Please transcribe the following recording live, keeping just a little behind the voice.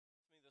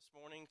this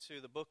morning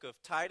to the book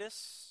of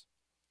Titus.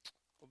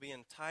 We'll be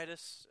in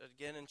Titus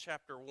again in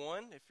chapter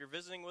 1. If you're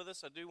visiting with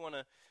us, I do want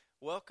to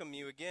welcome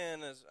you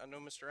again, as I know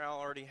Mr. Al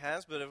already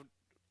has, but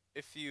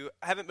if you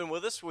haven't been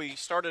with us, we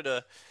started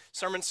a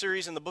sermon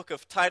series in the book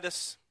of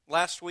Titus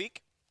last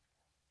week.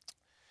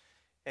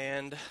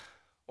 And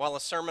while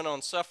a sermon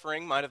on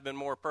suffering might have been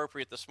more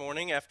appropriate this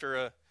morning after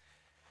a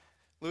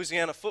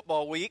Louisiana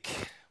football week,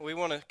 we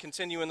want to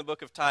continue in the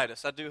book of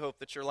Titus. I do hope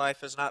that your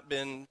life has not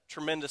been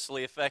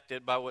tremendously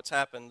affected by what's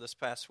happened this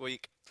past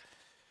week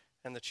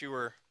and that you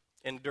were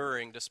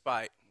enduring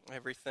despite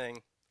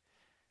everything.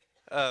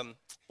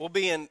 We'll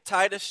be in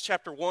Titus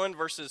chapter 1,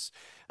 verses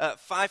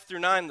 5 through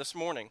 9 this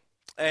morning.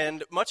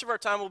 And much of our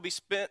time will be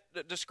spent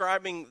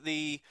describing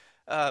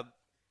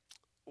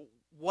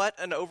what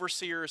an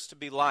overseer is to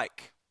be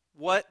like,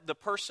 what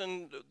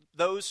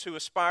those who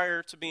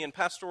aspire to be in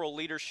pastoral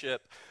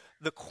leadership,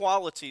 the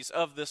qualities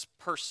of this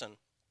person.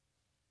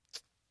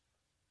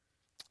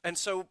 And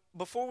so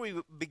before we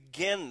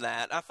begin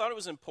that, I thought it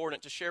was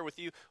important to share with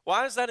you,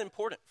 why is that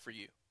important for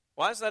you?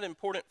 Why is that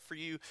important for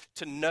you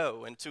to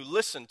know and to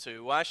listen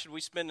to? Why should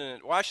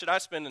I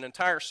spend an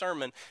entire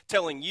sermon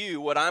telling you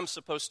what I'm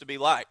supposed to be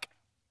like?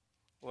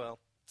 Well,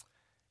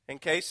 in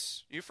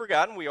case you've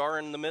forgotten, we are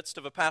in the midst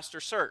of a pastor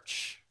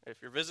search.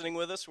 If you're visiting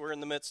with us, we're in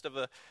the midst of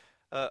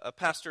a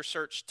pastor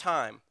search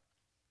time.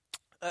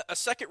 A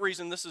second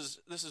reason this is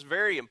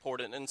very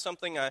important, and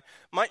something I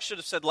should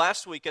have said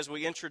last week as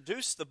we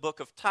introduced the book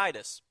of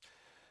Titus.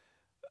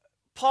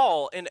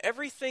 Paul, in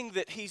everything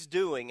that he's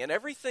doing and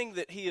everything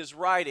that he is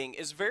writing,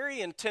 is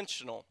very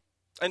intentional.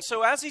 And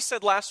so as he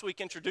said last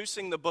week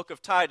introducing the book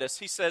of Titus,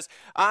 he says,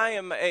 I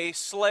am a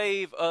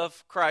slave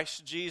of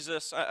Christ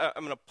Jesus.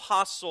 I'm an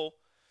apostle.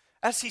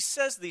 As he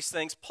says these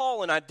things,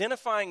 Paul, in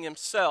identifying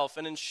himself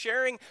and in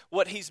sharing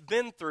what he's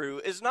been through,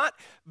 is not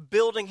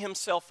building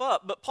himself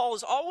up, but Paul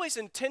is always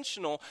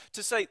intentional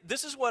to say,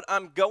 this is what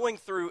I'm going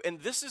through,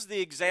 and this is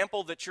the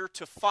example that you're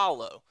to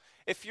follow.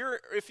 If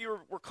you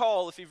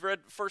recall, if you've read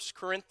 1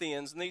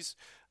 Corinthians and these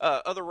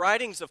other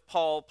writings of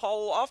Paul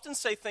will often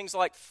say things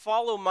like,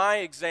 follow my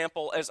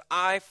example as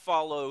I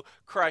follow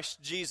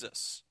Christ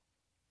Jesus.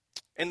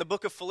 In the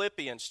book of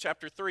Philippians,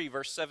 chapter 3,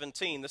 verse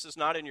 17, this is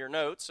not in your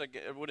notes.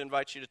 I would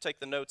invite you to take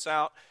the notes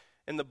out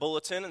in the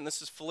bulletin, and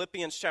this is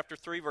Philippians chapter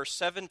 3, verse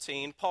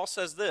 17. Paul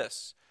says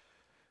this,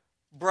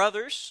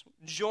 brothers,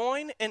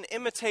 join in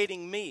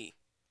imitating me,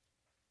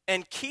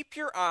 and keep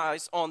your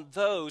eyes on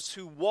those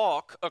who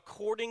walk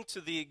according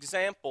to the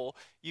example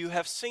you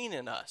have seen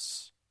in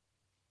us.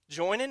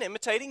 Join in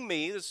imitating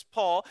me, this is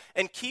Paul,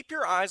 and keep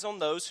your eyes on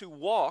those who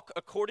walk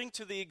according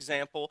to the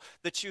example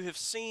that you have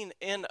seen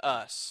in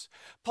us.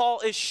 Paul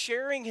is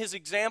sharing his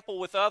example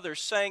with others,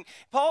 saying,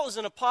 Paul is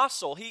an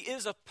apostle, he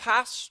is a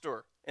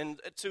pastor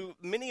and to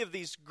many of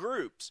these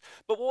groups.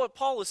 But what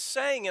Paul is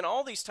saying in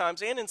all these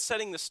times and in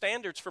setting the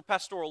standards for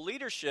pastoral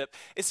leadership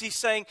is he's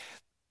saying,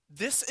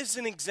 this is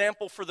an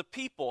example for the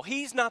people.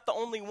 He's not the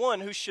only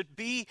one who should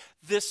be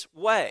this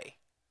way.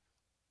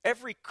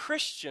 Every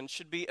Christian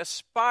should be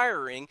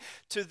aspiring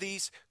to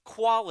these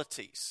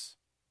qualities.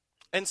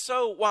 And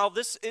so while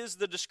this is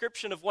the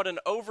description of what an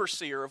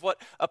overseer, of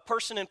what a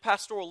person in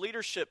pastoral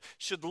leadership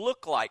should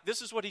look like,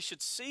 this is what he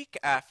should seek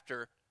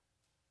after,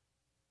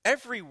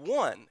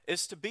 everyone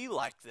is to be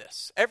like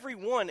this.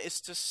 Everyone is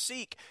to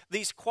seek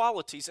these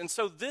qualities. And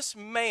so this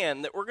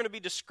man that we're going to be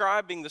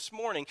describing this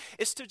morning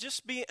is to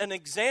just be an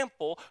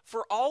example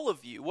for all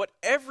of you, what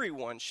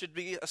everyone should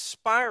be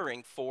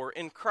aspiring for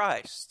in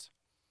Christ.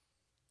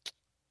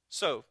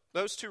 So,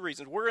 those two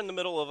reasons. We're in the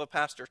middle of a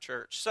pastor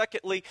church.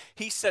 Secondly,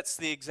 he sets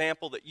the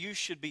example that you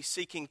should be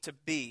seeking to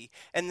be.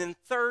 And then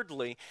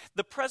thirdly,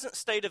 the present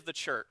state of the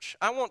church.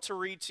 I want to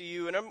read to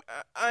you, and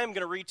I am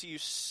going to read to you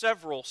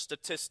several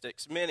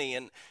statistics, many,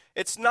 and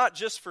it's not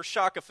just for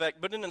shock effect,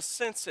 but in a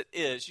sense it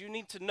is. You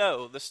need to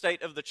know the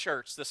state of the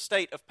church, the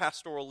state of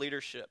pastoral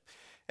leadership.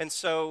 And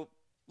so,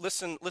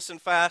 listen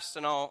fast,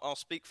 and I'll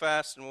speak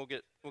fast, and we'll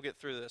get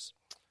through this.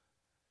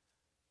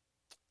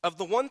 Of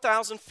the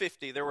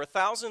 1,050, there were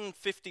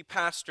 1,050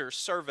 pastors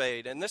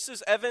surveyed, and this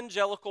is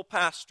evangelical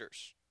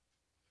pastors.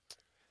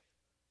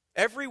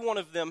 Every one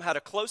of them had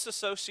a close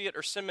associate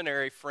or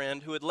seminary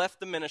friend who had left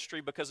the ministry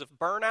because of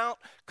burnout,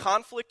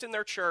 conflict in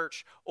their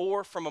church,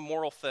 or from a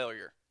moral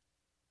failure.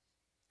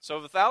 So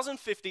of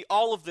 1,050,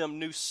 all of them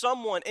knew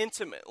someone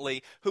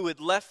intimately who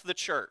had left the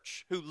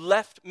church, who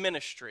left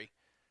ministry.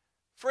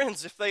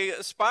 Friends, if they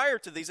aspire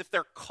to these, if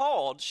they're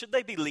called, should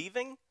they be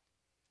leaving?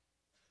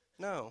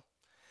 No.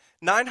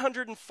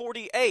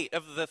 948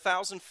 of the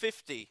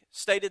 1,050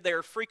 stated they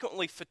are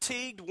frequently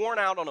fatigued, worn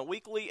out on a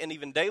weekly and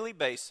even daily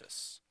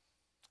basis.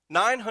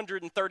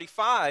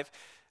 935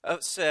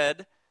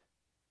 said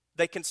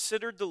they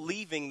considered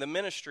leaving the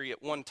ministry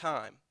at one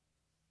time.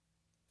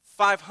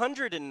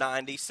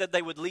 590 said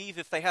they would leave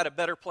if they had a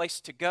better place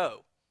to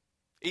go,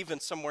 even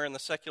somewhere in the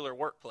secular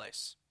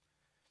workplace.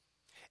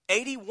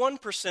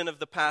 81% of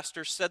the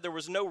pastors said there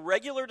was no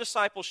regular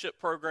discipleship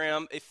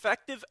program,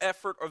 effective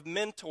effort of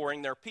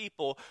mentoring their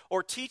people,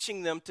 or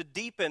teaching them to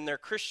deepen their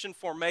Christian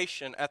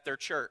formation at their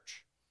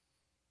church.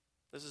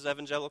 This is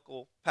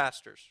evangelical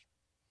pastors.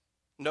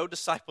 No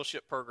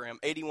discipleship program,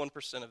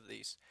 81% of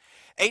these.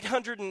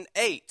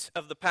 808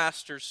 of the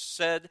pastors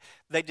said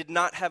they did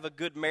not have a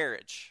good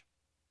marriage.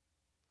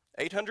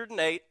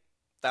 808,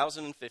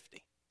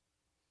 1,050.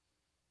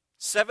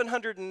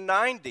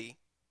 790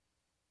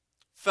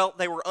 felt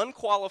they were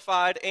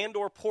unqualified and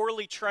or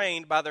poorly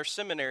trained by their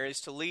seminaries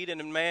to lead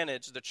and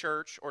manage the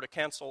church or to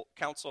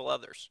counsel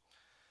others.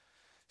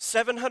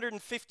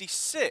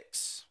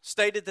 756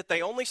 stated that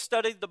they only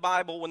studied the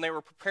Bible when they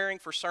were preparing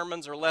for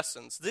sermons or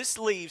lessons. This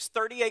leaves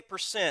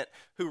 38%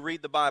 who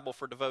read the Bible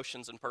for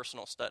devotions and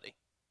personal study.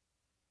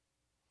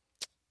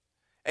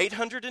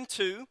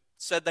 802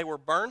 said they were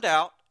burned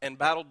out and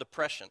battled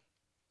depression.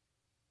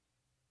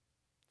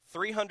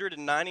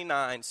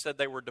 399 said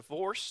they were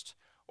divorced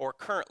or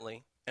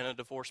currently in a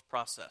divorce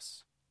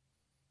process.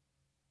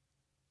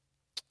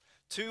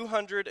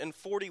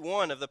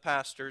 241 of the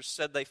pastors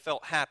said they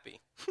felt happy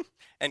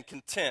and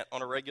content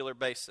on a regular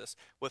basis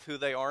with who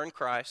they are in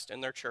Christ,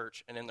 in their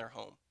church, and in their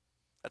home.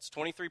 That's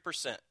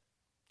 23%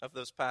 of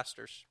those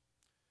pastors.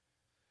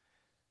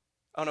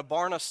 On a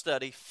Barna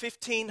study,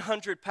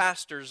 1,500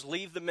 pastors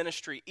leave the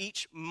ministry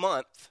each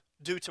month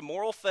due to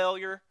moral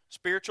failure,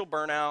 spiritual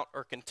burnout,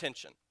 or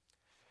contention.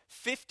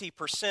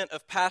 50%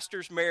 of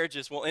pastors'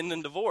 marriages will end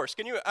in divorce.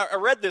 I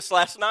read this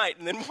last night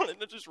and then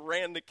it just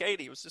ran to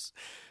Katie. It was just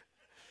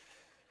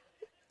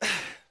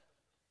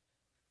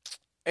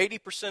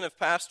 80% of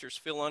pastors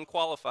feel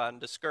unqualified and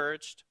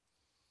discouraged.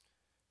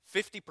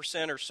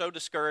 50% are so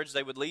discouraged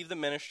they would leave the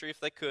ministry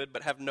if they could,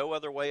 but have no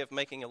other way of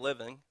making a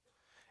living.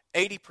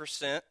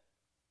 80%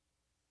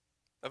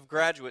 of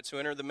graduates who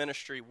enter the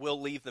ministry will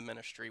leave the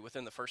ministry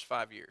within the first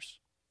 5 years.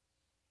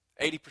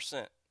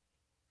 80%.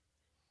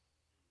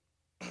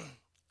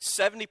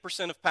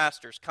 70% of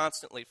pastors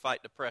constantly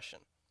fight depression.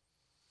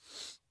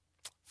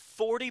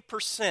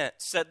 40%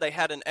 said they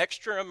had an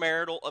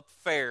extramarital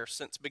affair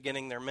since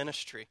beginning their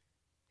ministry.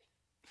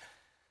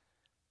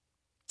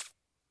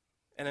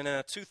 And in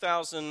a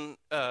 2000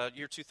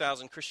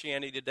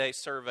 Christianity Today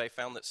survey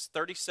found that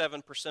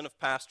 37% of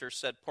pastors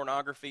said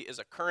pornography is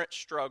a current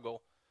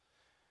struggle,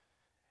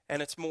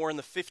 and it's more in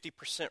the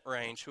 50%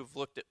 range who have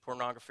looked at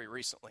pornography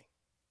recently.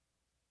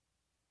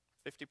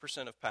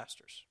 50% of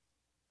pastors.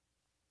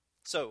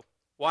 So,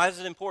 why is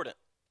it important?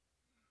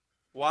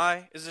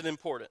 Why is it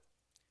important?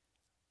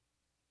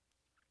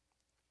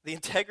 The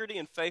integrity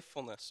and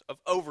faithfulness of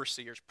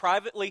overseers,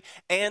 privately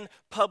and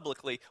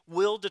publicly,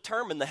 will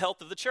determine the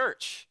health of the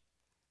church.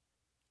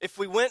 If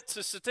we went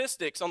to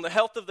statistics on the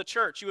health of the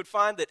church, you would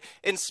find that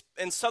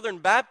in Southern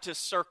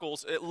Baptist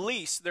circles, at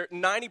least,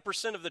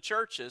 90% of the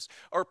churches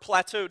are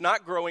plateaued,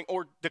 not growing,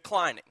 or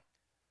declining.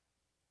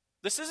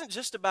 This isn't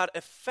just about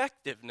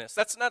effectiveness.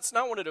 That's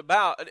not what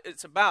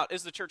it's about.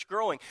 Is the church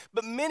growing?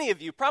 But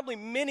probably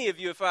many of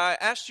you, if I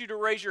asked you to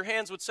raise your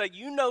hands, would say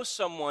you know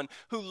someone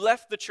who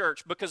left the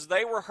church because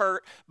they were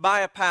hurt by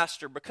a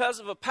pastor, because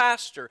of a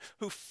pastor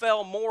who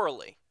fell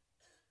morally.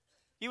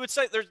 You would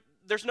say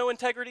there's no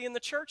integrity in the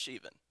church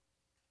even.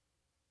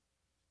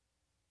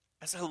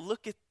 As I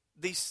look at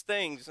these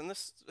things, and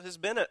this has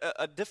been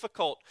a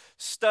difficult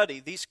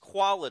study, these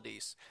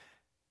qualities,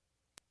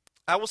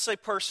 I will say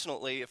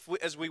personally,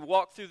 as we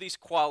walk through these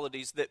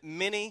qualities, that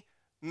many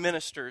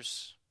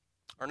ministers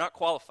are not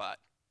qualified.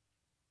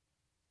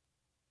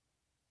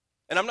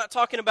 And I'm not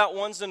talking about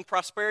ones in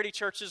prosperity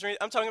churches,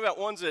 I'm talking about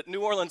ones at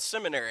New Orleans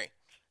Seminary.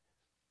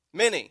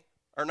 Many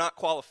are not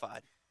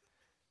qualified.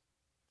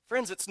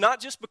 Friends, it's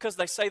not just because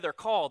they say they're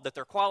called that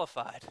they're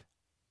qualified.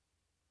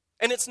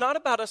 And it's not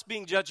about us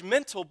being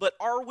judgmental, but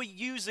are we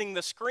using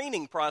the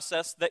screening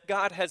process that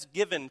God has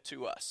given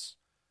to us?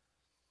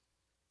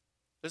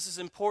 This is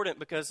important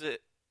because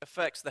it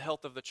affects the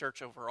health of the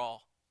church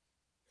overall.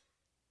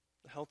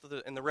 The health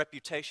and the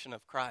reputation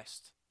of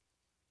Christ.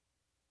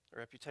 The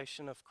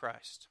reputation of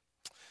Christ.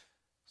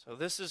 So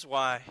this is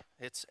why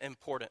it's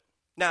important.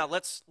 Now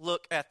let's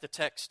look at the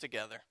text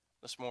together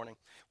this morning.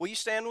 Will you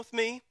stand with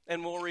me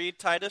and we'll read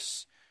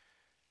Titus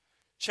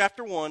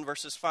chapter 1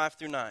 verses 5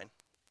 through 9.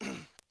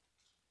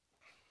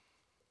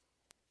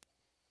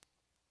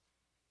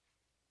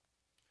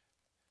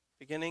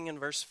 Beginning in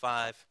verse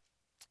 5.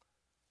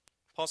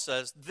 Paul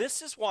says,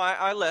 "This is why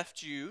I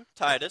left you,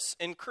 Titus,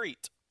 in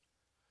Crete,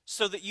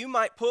 so that you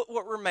might put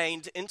what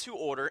remained into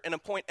order and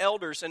appoint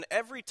elders in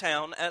every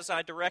town as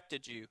I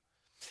directed you.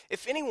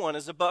 If anyone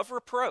is above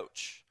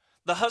reproach,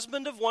 the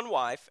husband of one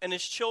wife, and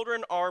his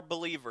children are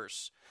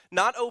believers,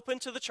 not open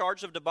to the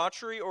charge of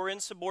debauchery or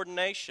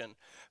insubordination.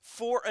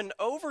 For an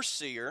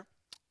overseer,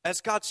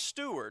 as God's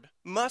steward,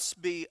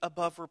 must be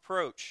above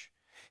reproach.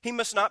 He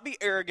must not be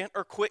arrogant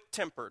or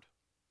quick-tempered,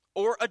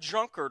 or a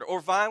drunkard,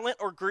 or violent,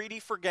 or greedy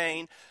for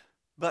gain,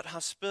 but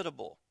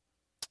hospitable,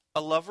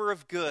 a lover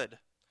of good,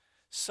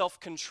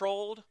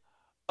 self-controlled,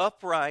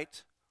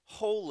 upright,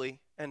 holy,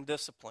 and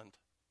disciplined.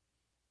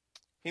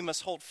 He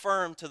must hold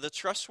firm to the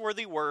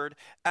trustworthy word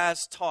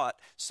as taught,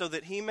 so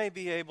that he may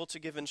be able to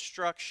give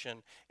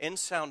instruction in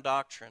sound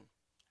doctrine,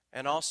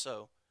 and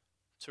also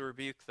to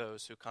rebuke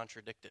those who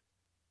contradict it."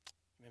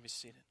 You may be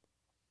seated.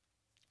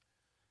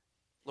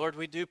 Lord,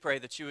 we do pray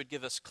that you would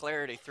give us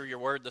clarity through your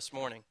word this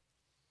morning.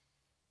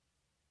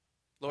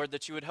 Lord,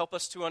 that you would help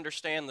us to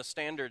understand the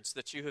standards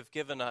that you have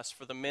given us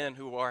for the men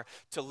who are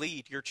to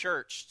lead your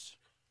church.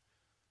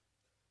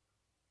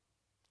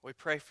 We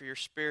pray for your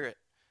Spirit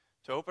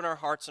to open our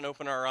hearts and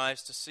open our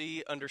eyes to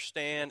see,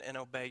 understand, and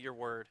obey your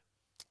word.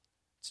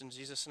 It's in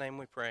Jesus' name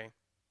we pray.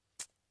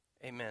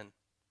 Amen.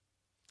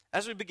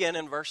 As we begin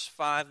in verse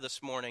 5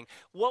 this morning,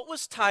 what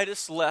was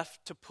Titus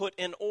left to put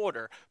in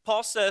order?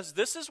 Paul says,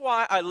 "This is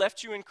why I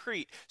left you in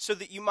Crete, so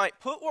that you might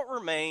put what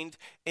remained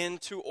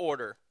into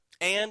order,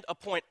 and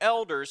appoint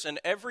elders in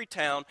every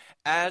town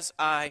as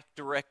I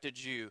directed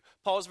you."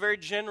 Paul is very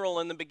general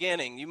in the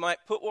beginning. You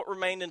might put what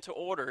remained into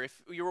order.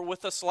 If you were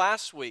with us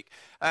last week,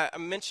 I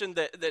mentioned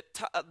that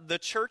the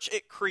church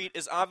at Crete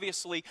is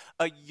obviously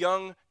a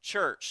young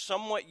church,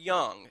 somewhat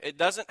young. It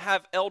doesn't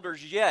have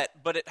elders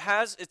yet, but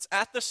it's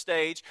at the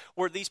stage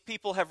where these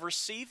people have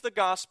received the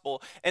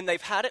gospel and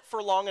they've had it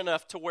for long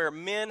enough to where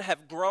men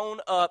have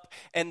grown up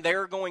and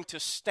they're going to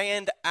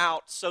stand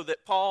out, so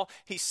that Paul,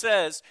 he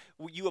says,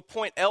 you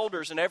appoint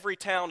elders in every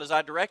town as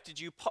I directed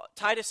you.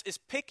 Titus is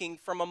picking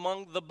from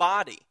among the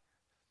body.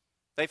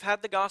 They've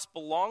had the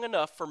gospel long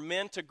enough for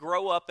men to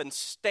grow up and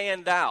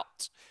stand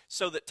out,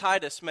 so that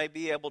Titus may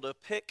be able to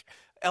pick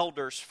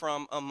elders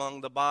from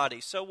among the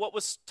body. So what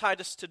was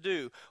Titus to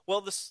do?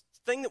 Well, the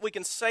thing that we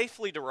can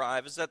safely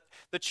derive is that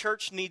the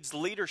church needs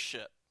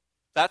leadership.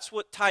 That's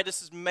what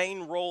Titus's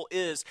main role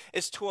is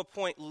to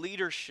appoint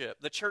leadership.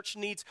 The church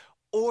needs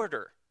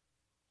order.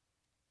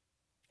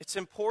 It's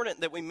important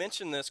that we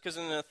mention this because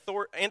in an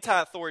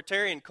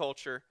anti-authoritarian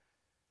culture,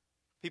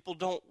 people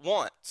don't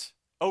want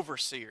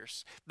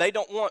overseers. They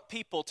don't want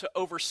people to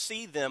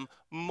oversee them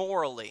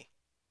morally.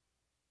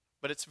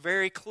 But it's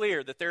very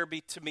clear that there are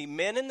to be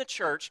men in the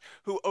church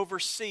who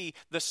oversee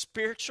the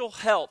spiritual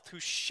health, who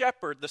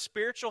shepherd the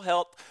spiritual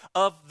health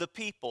of the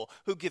people,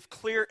 who give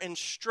clear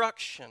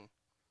instruction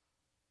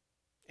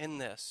in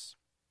this.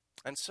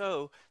 And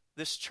so,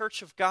 this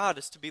church of God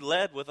is to be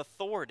led with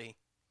authority.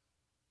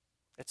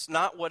 It's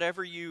not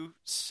whatever you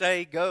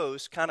say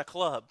goes kind of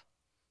club,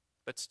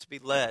 but it's to be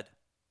led.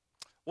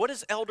 What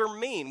does elder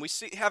mean? We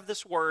have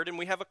this word, and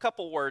we have a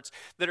couple words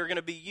that are going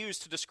to be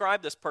used to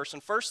describe this person.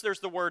 First, there's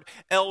the word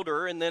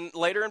elder, and then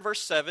later in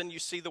verse 7, you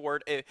see the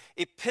word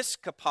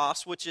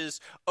episkopos, which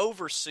is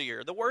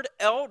overseer. The word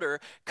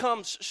elder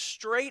comes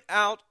straight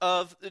out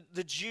of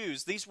the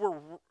Jews. These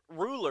were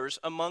rulers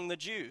among the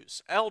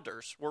Jews.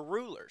 Elders were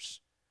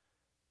rulers.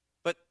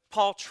 But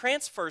Paul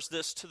transfers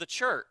this to the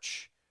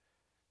church.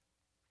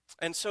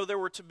 And so there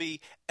were to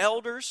be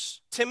elders.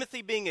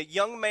 Timothy, being a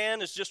young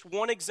man, is just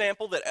one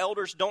example that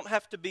elders don't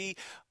have to be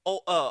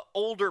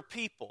older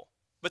people,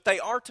 but they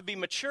are to be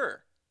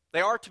mature. They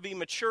are to be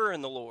mature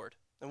in the Lord,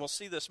 and we'll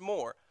see this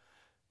more.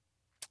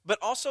 But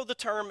also the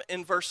term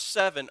in verse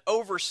 7,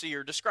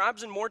 overseer,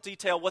 describes in more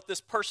detail what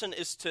this person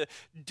is to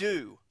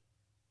do.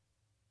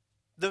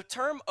 The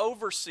term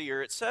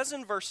overseer, it says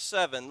in verse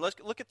 7,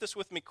 look at this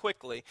with me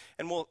quickly,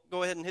 and we'll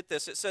go ahead and hit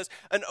this. It says,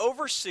 an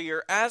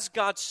overseer, as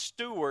God's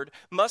steward,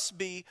 must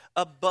be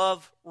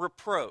above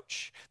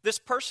reproach. This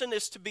person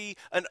is to be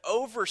an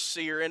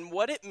overseer, and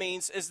what it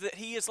means is that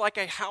he is like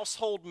a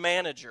household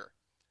manager.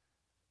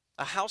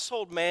 A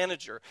household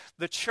manager.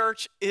 The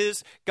church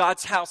is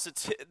God's house.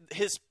 It's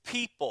his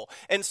people.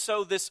 And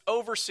so this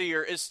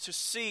overseer is to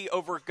see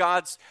over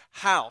God's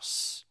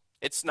house.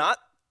 It's not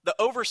the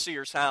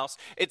overseer's house,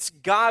 it's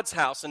God's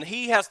house, and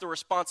he has the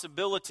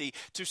responsibility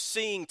to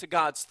seeing to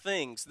God's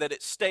things, that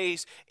it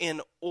stays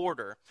in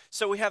order.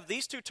 So we have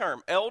these two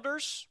terms,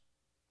 elders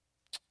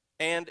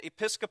and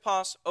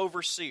episkopos,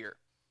 overseer.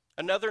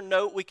 Another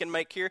note we can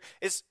make here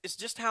is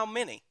just how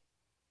many.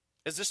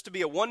 Is this to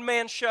be a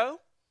one-man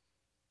show,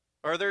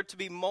 or are there to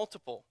be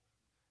multiple?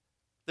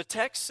 The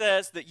text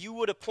says that you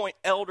would appoint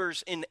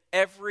elders in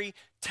every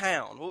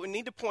town. What we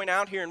need to point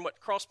out here, and what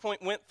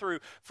Crosspoint went through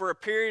for a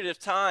period of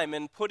time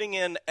in putting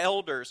in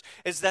elders,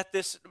 is that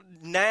this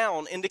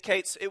noun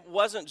indicates it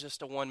wasn't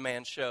just a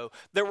one-man show.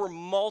 There were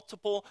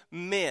multiple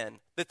men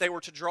that they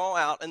were to draw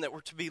out and that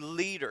were to be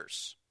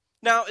leaders.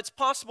 Now, it's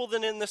possible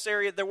that in this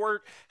area there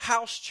were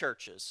house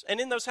churches.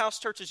 And in those house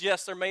churches,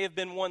 yes, there may have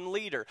been one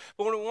leader.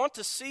 But what we want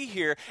to see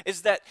here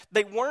is that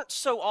they weren't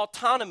so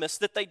autonomous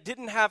that they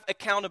didn't have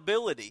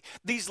accountability.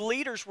 These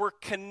leaders were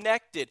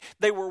connected.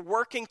 They were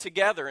working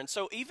together. And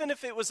so even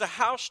if it was a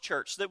house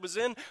church that was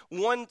in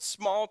one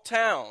small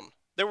town,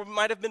 there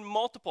might have been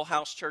multiple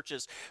house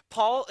churches.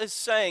 Paul is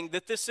saying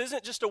that this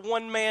isn't just a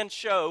one-man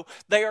show.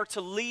 They are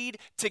to lead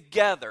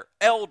together,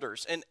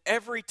 elders in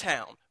every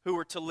town who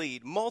are to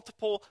lead,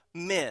 multiple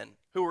men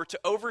who are to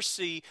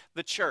oversee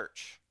the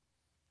church.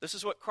 This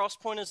is what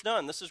Crosspoint has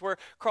done. This is where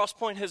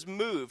Crosspoint has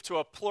moved to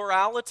a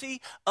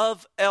plurality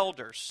of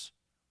elders.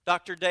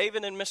 Dr.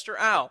 David and Mr.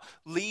 Al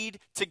lead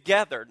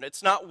together.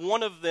 It's not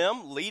one of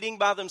them leading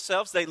by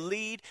themselves. They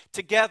lead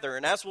together.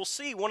 And as we'll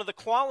see, one of the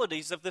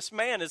qualities of this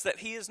man is that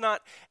he is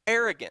not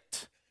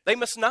arrogant. They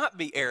must not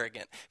be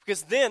arrogant,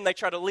 because then they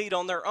try to lead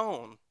on their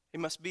own. He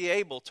must be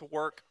able to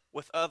work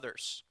with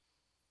others.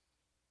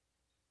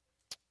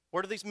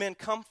 Where do these men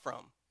come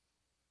from?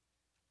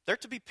 They're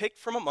to be picked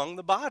from among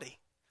the body.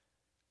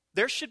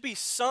 There should be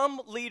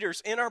some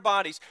leaders in our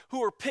bodies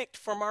who are picked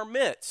from our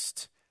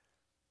midst.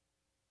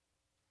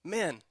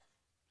 Men.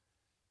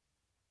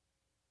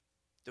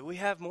 Do we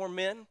have more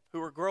men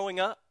who are growing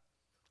up,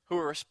 who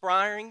are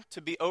aspiring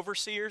to be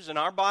overseers in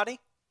our body,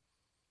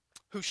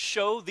 who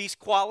show these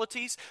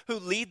qualities, who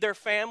lead their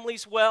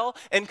families well,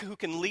 and who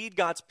can lead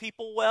God's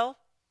people well?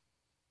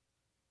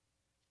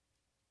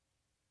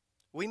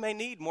 We may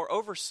need more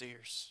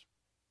overseers.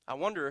 I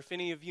wonder if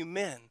any of you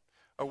men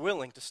are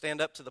willing to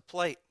stand up to the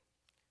plate.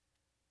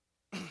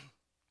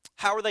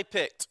 How are they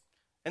picked?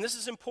 And this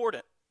is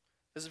important.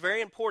 This is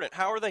very important.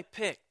 How are they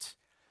picked?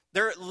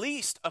 They're at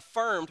least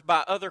affirmed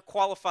by other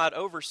qualified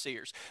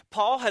overseers.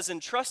 Paul has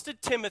entrusted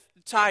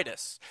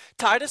Titus.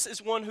 Titus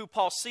is one who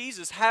Paul sees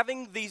as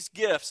having these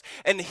gifts,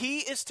 and he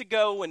is to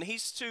go and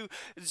he's to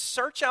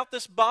search out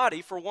this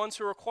body for ones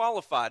who are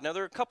qualified. Now,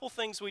 there are a couple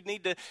things we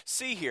need to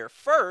see here.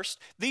 First,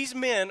 these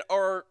men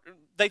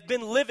they've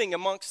been living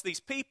amongst these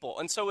people,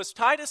 and so as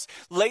Titus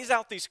lays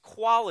out these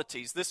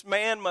qualities, this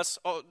man must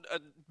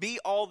be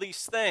all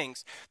these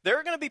things. There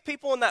are going to be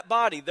people in that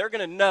body, they're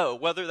going to know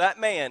whether that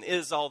man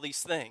is all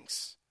these things.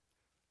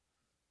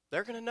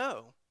 They're going to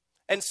know.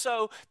 And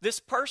so this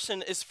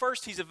person is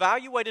first, he's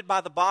evaluated by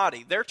the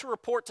body. They're to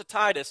report to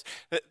Titus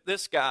that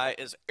this guy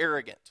is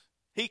arrogant.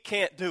 He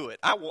can't do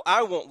it.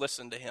 I won't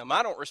listen to him.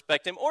 I don't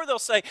respect him. Or they'll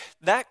say,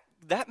 that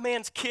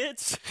man's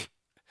kids,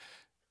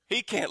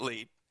 he can't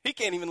lead. He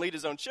can't even lead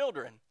his own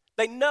children.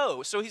 They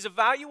know. So he's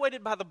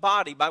evaluated by the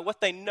body, by what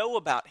they know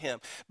about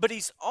him. But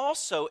he's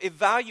also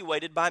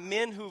evaluated by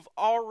men who've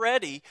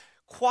already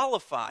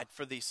qualified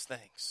for these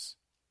things.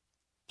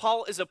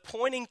 Paul is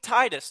appointing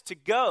Titus to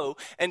go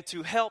and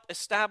to help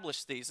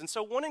establish these. And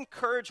so one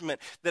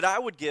encouragement that I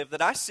would give,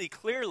 that I see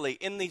clearly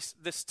in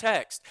this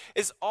text,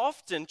 is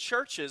often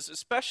churches,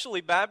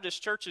 especially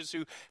Baptist churches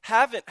who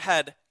haven't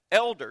had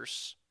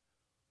elders,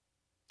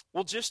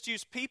 will just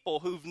use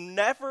people who've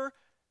never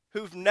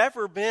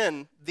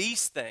been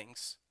these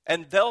things.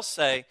 And they'll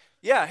say,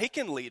 yeah, he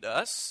can lead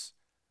us.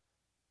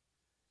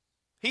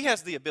 He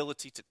has the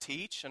ability to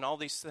teach and all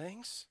these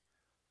things.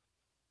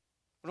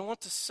 What I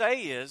want to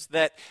say is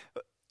that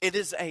it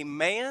is a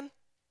man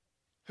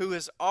who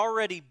has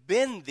already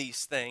been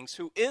these things,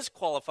 who is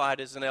qualified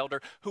as an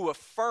elder, who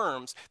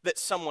affirms that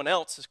someone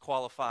else is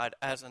qualified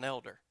as an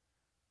elder.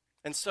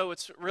 And so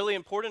it's really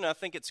important, I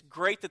think it's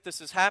great that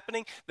this is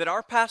happening, that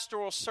our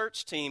pastoral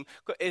search team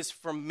is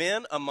from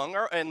men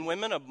and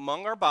women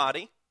among our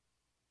body,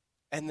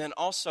 and then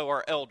also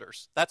our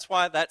elders. That's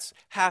why that's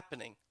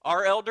happening.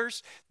 Our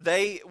elders,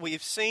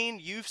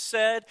 you've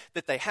said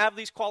that they have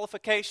these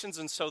qualifications,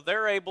 and so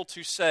they're able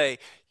to say,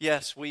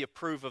 yes, we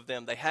approve of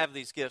them. They have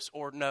these gifts,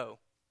 or no,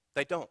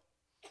 they don't.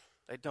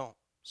 They don't.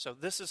 So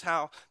this is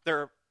how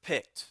they're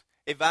picked,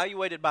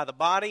 evaluated by the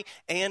body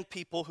and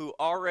people who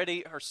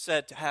already are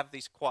said to have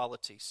these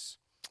qualities.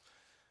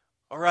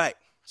 All right,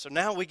 so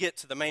now we get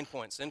to the main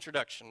points.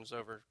 Introduction is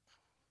over.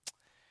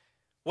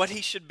 What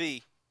he should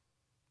be.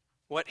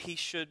 What he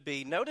should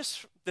be.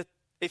 Notice that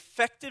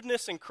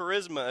effectiveness and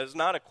charisma is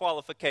not a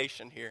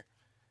qualification here.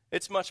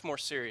 It's much more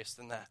serious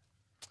than that.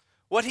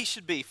 What he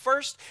should be.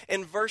 First,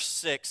 in verse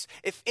 6,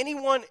 if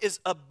anyone is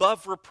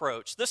above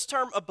reproach. This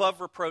term above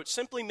reproach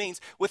simply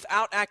means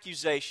without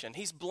accusation.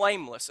 He's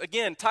blameless.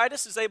 Again,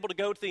 Titus is able to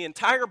go to the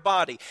entire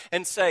body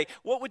and say,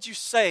 what would you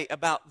say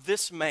about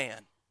this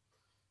man?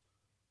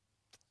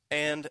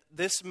 And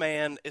this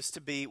man is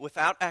to be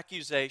without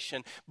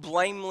accusation,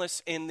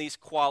 blameless in these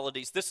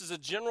qualities. This is a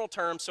general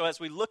term, so as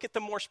we look at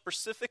the more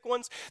specific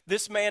ones,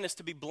 this man is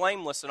to be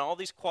blameless in all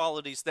these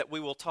qualities that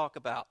we will talk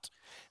about.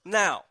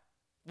 Now,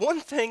 one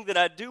thing that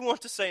I do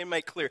want to say and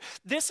make clear,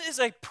 this is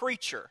a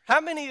preacher.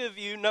 How many of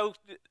you know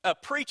a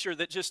preacher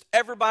that just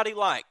everybody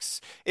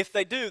likes? If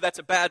they do, that's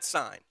a bad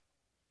sign.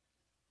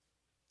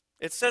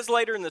 It says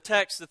later in the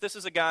text that this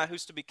is a guy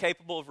who's to be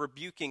capable of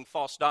rebuking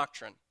false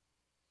doctrine.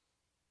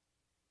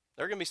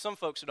 There are going to be some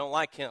folks who don't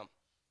like him.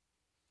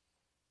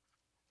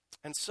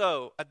 And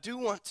so, I do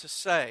want to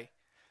say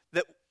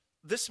that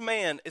this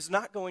man is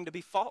not going to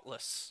be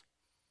faultless.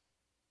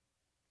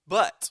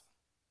 But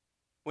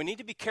we need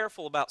to be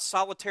careful about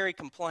solitary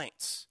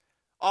complaints.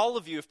 All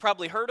of you have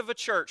probably heard of a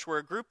church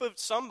where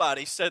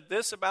somebody said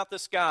this about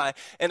this guy,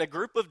 and a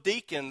group of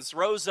deacons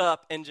rose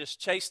up and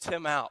just chased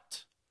him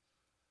out.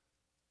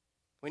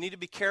 We need to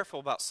be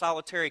careful about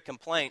solitary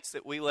complaints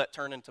that we let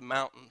turn into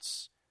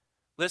mountains.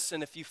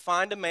 Listen, if you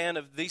find a man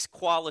of these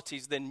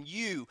qualities, then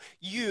you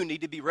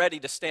need to be ready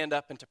to stand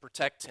up and to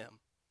protect him.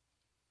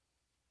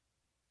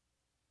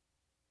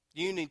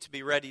 You need to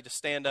be ready to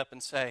stand up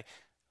and say,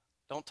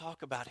 don't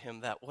talk about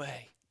him that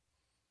way.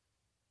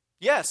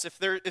 Yes, if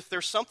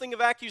there's something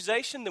of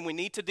accusation, then we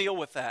need to deal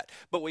with that.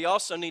 But we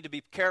also need to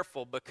be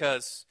careful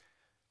because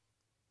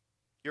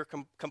your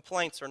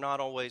complaints are not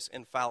always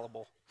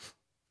infallible.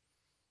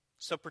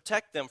 So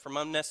protect them from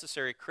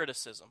unnecessary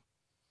criticism.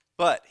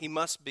 But he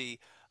must be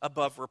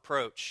above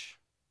reproach.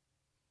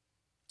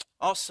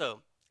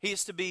 Also, he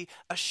is to be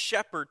a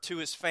shepherd to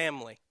his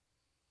family.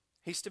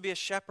 He's to be a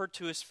shepherd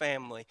to his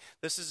family.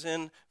 This is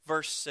in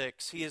verse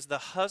 6. He is the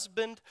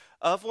husband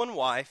of one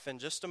wife. In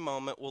just a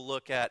moment, we'll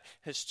look at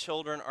his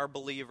children are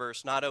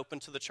believers, not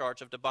open to the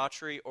charge of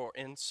debauchery or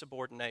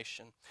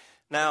insubordination.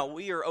 Now,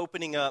 we are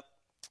opening up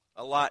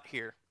a lot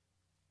here.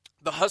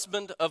 The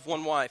husband of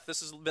one wife.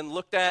 This has been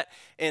looked at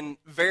in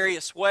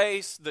various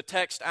ways. The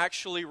text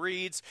actually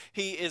reads,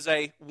 he is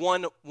a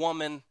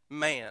one-woman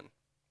man.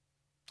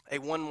 A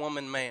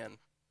one-woman man.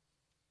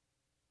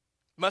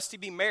 Must he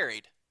be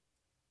married?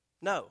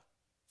 No.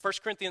 1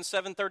 Corinthians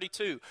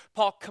 7:32,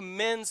 Paul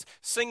commends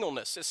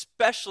singleness,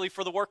 especially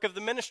for the work of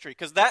the ministry,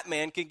 because that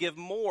man can give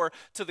more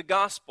to the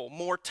gospel,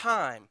 more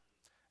time.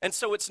 And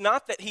so it's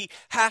not that he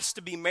has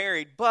to be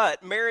married,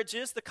 but marriage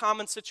is the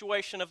common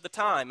situation of the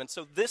time. And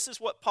so this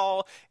is what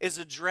Paul is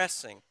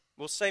addressing.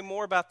 We'll say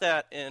more about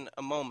that in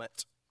a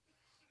moment.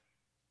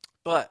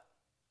 But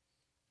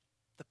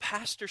the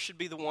pastor should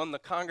be the one the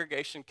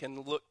congregation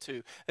can look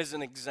to as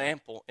an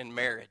example in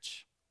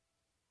marriage.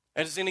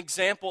 As an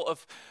example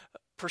of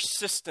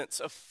persistence,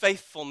 of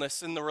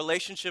faithfulness in the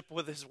relationship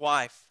with his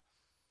wife.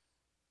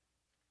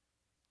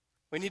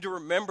 We need to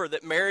remember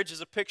that marriage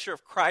is a picture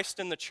of Christ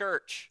and the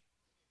church,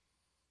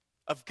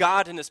 of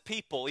God and his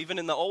people, even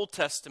in the Old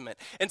Testament.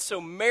 And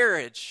so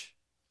marriage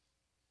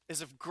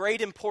is of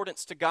great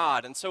importance to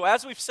God. And so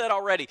as we've said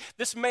already,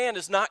 this man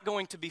is not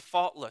going to be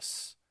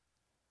faultless.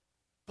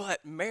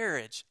 But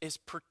marriage is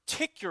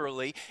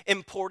particularly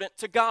important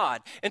to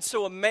God. And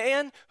so a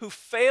man who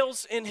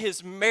fails in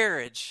his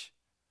marriage,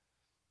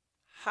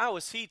 how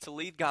is he to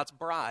lead God's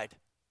bride?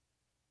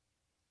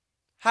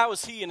 How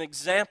is he an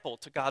example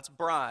to God's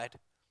bride?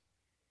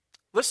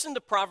 Listen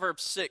to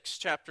Proverbs 6,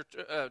 chapter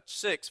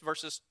 6,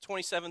 verses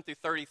 27 through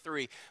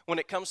 33, when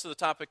it comes to the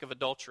topic of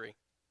adultery.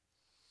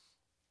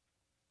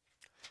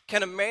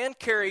 Can a man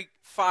carry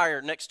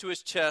fire next to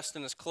his chest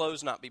and his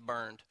clothes not be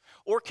burned?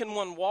 Or can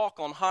one walk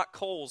on hot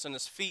coals and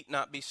his feet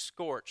not be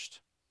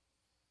scorched?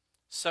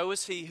 So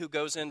is he who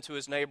goes into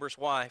his neighbor's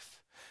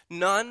wife.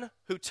 None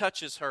who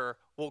touches her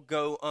will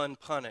go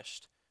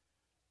unpunished.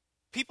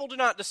 People do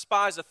not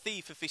despise a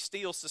thief if he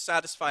steals to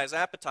satisfy his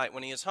appetite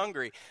when he is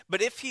hungry.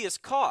 But if he is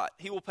caught,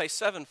 he will pay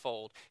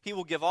sevenfold. He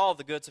will give all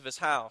the goods of his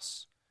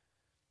house.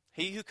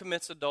 He who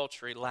commits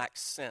adultery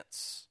lacks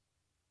sense.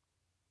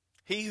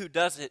 He who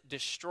does it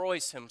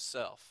destroys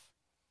himself.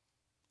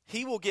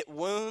 He will get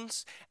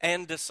wounds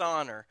and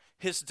dishonor.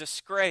 His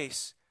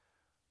disgrace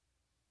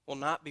will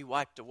not be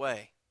wiped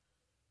away.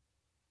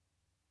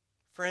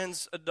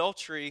 Friends,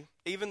 adultery,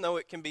 even though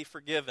it can be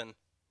forgiven,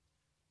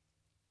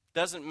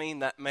 doesn't mean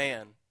that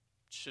man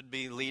should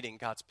be leading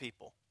God's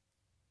people.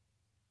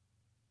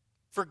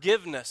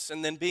 Forgiveness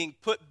and then being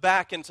put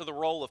back into the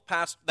role of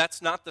pastor,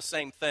 that's not the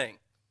same thing.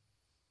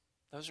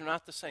 Those are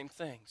not the same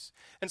things.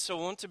 And so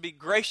I want to be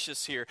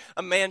gracious here.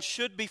 A man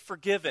should be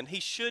forgiven. He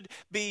should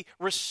be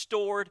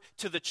restored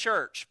to the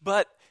church.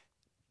 But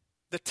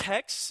the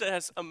text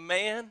says a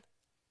man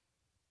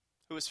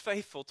who is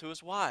faithful to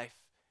his wife.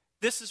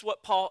 This is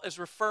what Paul is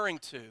referring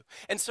to.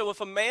 And so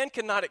if a man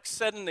cannot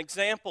set an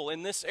example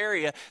in this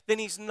area, then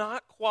he's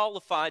not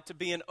qualified to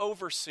be an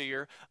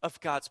overseer of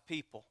God's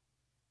people.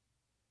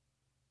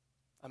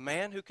 A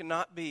man who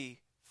cannot be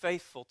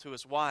faithful to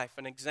his wife,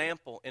 an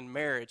example in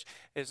marriage,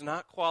 is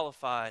not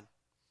qualified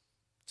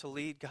to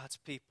lead God's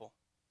people.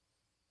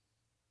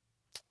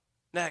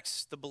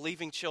 Next, the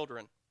believing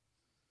children.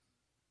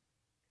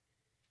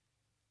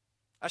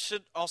 I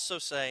should also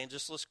say, and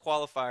just list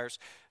qualifiers,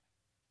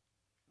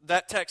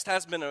 that text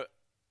has been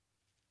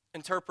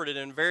interpreted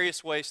in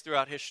various ways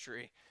throughout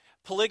history.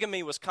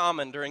 Polygamy was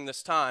common during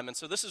this time, and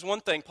so this is one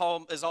thing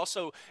Paul is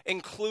also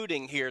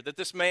including here, that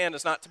this man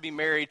is not to be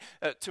married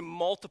to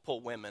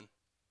multiple women.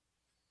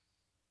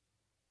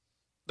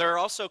 There are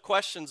also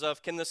questions of,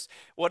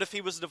 what if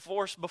he was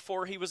divorced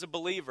before he was a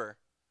believer?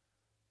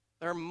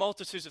 There are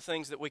multitudes of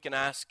things that we can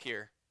ask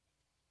here.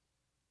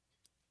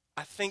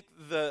 I think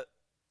the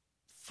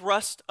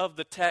thrust of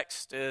the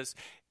text is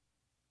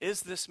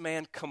this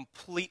man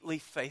completely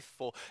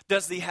faithful?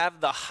 Does he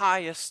have the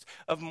highest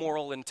of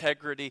moral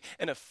integrity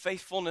and a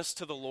faithfulness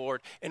to the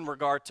Lord in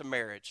regard to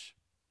marriage?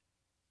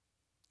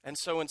 And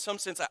so in some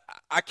sense,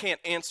 I can't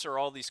answer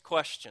all these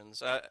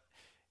questions.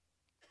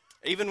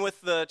 Even with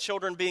the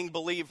children being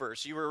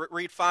believers, you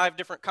read 5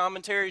 different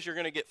commentaries, you're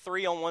going to get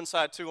 3 on one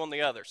side, 2 on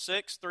the other.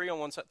 6, 3 on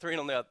one side, 3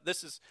 on the other.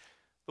 This is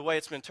the way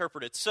it's been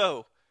interpreted.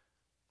 So,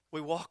 we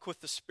walk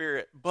with the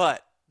Spirit,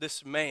 but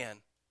this man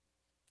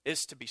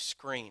is to be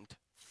screened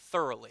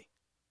thoroughly.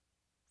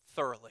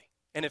 Thoroughly.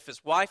 And if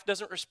his wife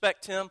doesn't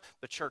respect him,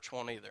 the church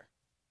won't either.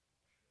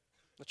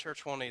 The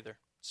church won't either.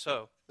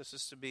 So, this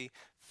is to be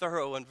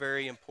thorough and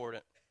very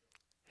important.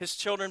 His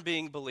children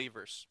being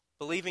believers,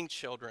 believing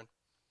children.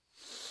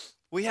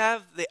 We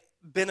have the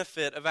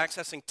benefit of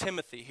accessing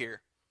Timothy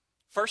here.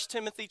 1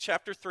 Timothy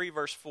chapter 3,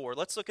 verse 4.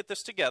 Let's look at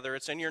this together.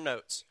 It's in your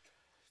notes.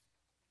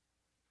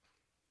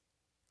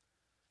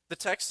 The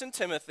text in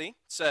Timothy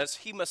says,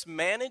 he must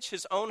manage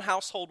his own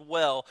household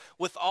well,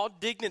 with all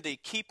dignity,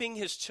 keeping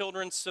his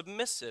children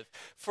submissive.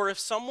 For if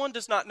someone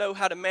does not know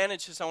how to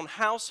manage his own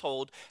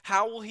household,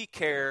 how will he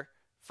care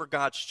for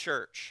God's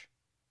church.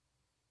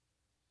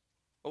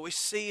 What we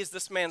see is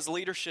this man's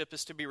leadership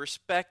is to be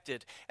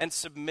respected and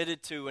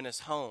submitted to in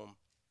his home.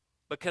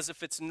 Because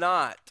if it's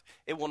not,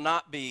 it will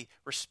not be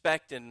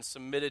respected and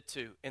submitted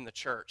to in the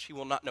church. He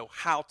will not know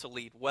how to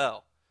lead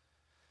well.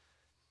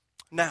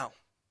 Now,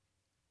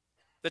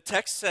 the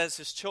text says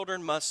his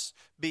children must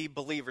be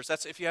believers.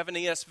 That's if you have an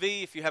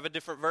ESV, if you have a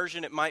different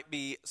version, it might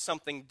be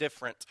something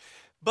different.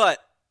 But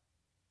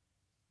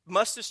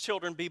must his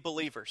children be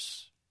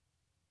believers?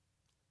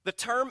 The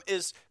term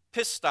is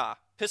pista.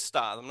 Pista.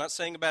 I'm not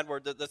saying a bad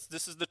word.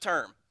 This is the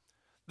term.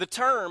 The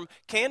term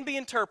can be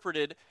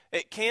interpreted,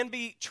 it can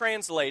be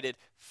translated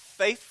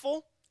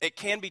faithful, it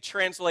can be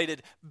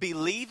translated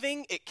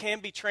believing, it can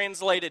be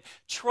translated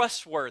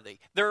trustworthy.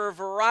 There are a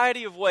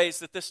variety of ways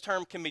that this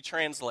term can be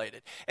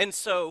translated. And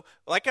so,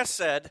 like I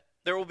said,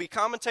 there will be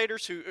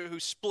commentators who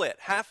split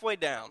halfway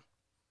down.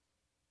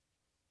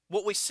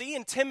 What we see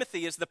in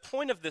Timothy is the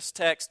point of this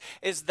text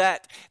is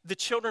that the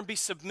children be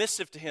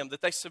submissive to him,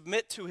 that they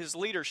submit to his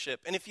leadership.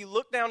 And if you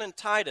look down in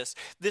Titus,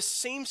 this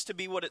seems to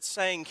be what it's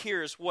saying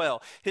here as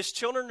well. His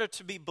children are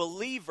to be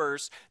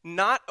believers,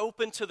 not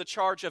open to the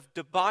charge of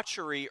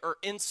debauchery or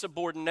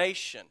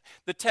insubordination.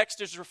 The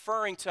text is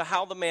referring to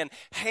how the man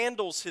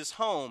handles his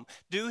home.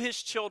 Do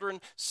his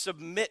children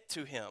submit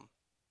to him?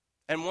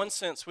 In one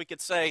sense, we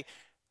could say,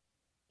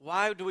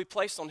 why do we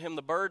place on him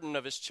the burden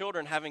of his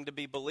children having to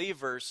be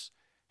believers?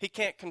 He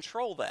can't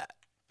control that.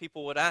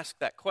 People would ask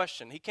that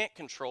question. He can't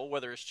control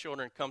whether his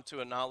children come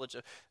to a knowledge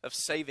of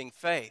saving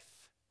faith,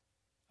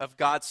 of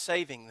God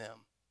saving them.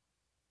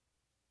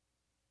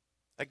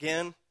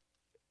 Again,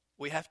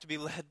 we have to be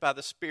led by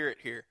the Spirit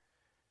here.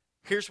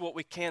 Here's what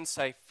we can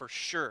say for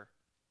sure,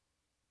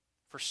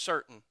 for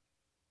certain.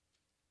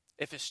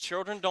 If his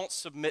children don't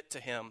submit to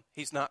him,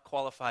 he's not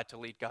qualified to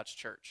lead God's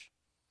church.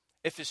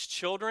 If his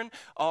children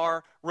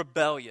are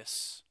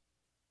rebellious,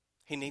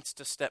 he needs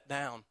to step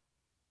down.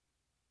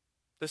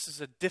 This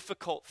is a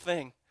difficult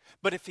thing.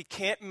 But if he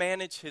can't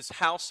manage his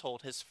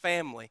household, his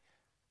family,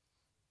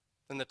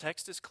 then the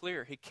text is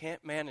clear. He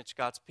can't manage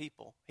God's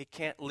people. He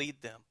can't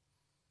lead them.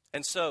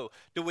 And so,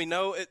 do we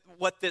know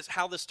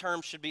how this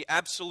term should be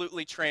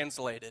absolutely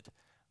translated?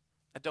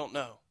 I don't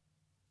know.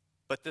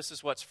 But this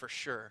is what's for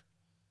sure.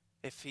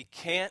 If he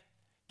can't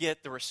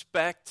get the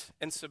respect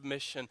and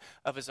submission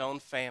of his own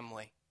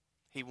family,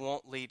 he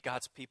won't lead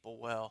God's people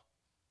well.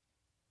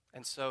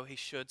 And so he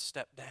should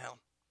step down.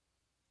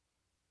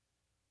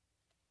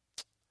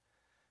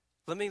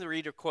 Let me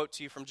read a quote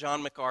to you from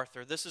John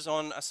MacArthur. This is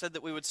I said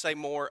that we would say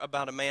more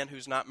about a man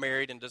who's not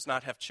married and does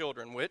not have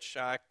children, which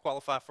I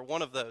qualify for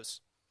one of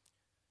those.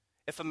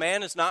 If a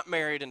man is not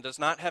married and does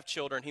not have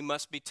children, he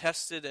must be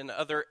tested in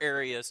other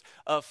areas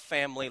of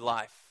family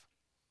life.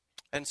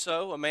 And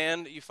so, a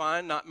man that you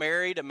find not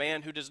married, a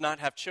man who does not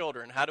have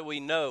children, how do we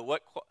know?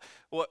 What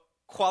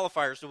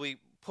qualifiers do we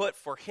put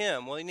for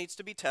him? Well, he needs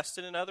to be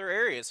tested in other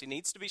areas. He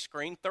needs to be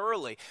screened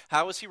thoroughly.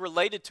 How is he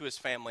related to his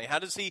family? How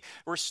does he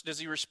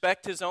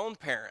respect his own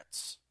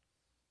parents?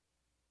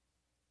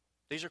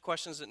 These are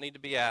questions that need to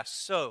be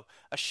asked. So,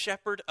 a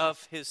shepherd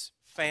of his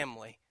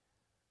family.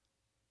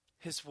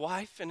 His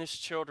wife and his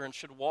children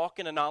should walk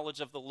in a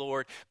knowledge of the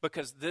Lord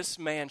because this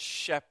man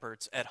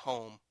shepherds at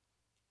home.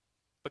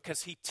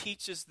 Because he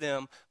teaches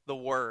them the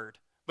word.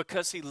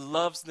 Because he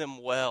loves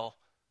them well.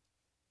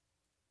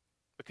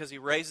 Because he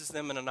raises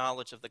them in a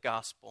knowledge of the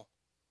gospel.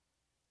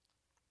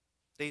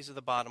 These are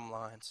the bottom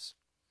lines.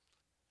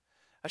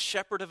 A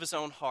shepherd of his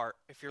own heart.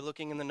 If you're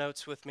looking in the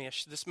notes with me,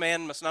 this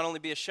man must not only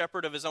be a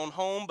shepherd of his own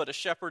home, but a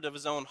shepherd of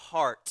his own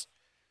heart.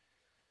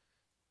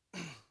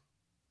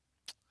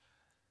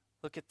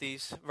 Look at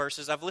these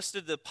verses. I've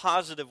listed the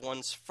positive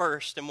ones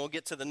first, and we'll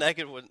get to the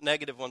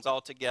negative ones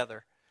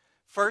altogether.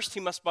 First, he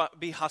must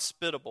be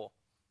hospitable.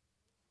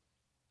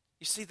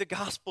 You see, the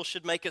gospel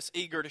should make us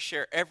eager to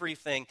share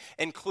everything,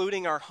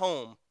 including our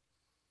home.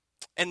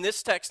 In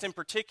this text in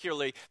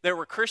particular, there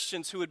were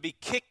Christians who would be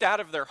kicked out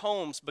of their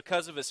homes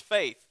because of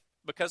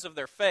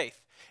their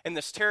faith in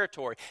this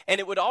territory. And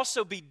it would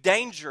also be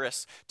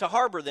dangerous to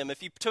harbor them.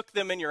 If you took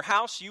them in your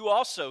house, you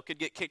also could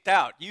get kicked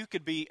out. You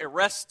could be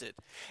arrested.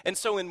 And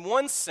so in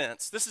one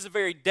sense, this is a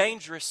very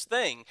dangerous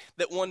thing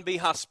that one be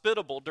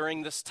hospitable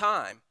during this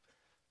time.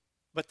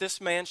 But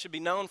this man should be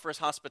known for his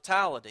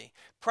hospitality.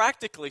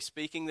 Practically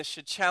speaking, this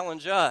should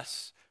challenge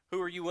us. Who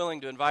are you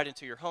willing to invite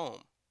into your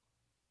home?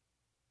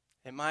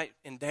 It might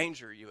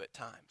endanger you at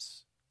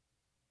times.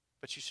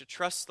 But you should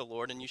trust the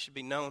Lord, and you should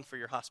be known for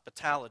your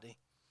hospitality.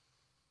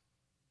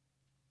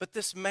 But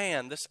this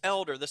man, this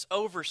elder, this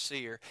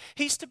overseer,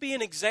 he's to be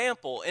an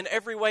example in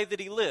every way that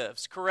he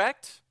lives,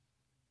 correct?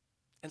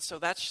 And so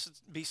that should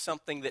be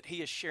something that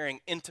he is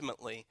sharing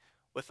intimately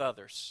with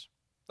others.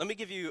 Let me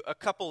give you a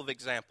couple of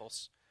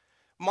examples.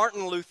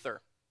 Martin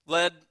Luther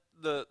led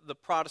the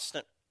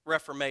Protestant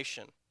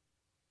Reformation.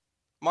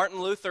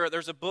 Martin Luther,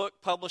 there's a book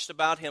published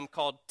about him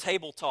called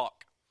Table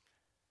Talk.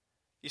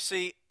 You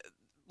see,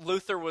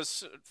 Luther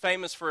was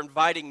famous for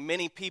inviting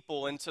many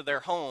people into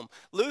their home.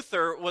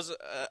 Luther was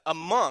a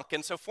monk,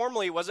 and so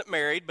formerly he wasn't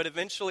married, but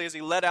eventually as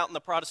he led out in the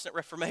Protestant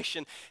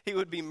Reformation, he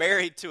would be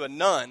married to a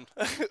nun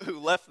who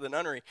left the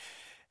nunnery.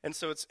 And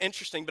so it's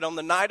interesting, but on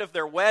the night of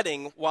their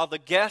wedding, while the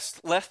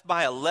guests left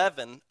by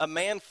 11, a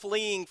man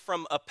fleeing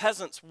from a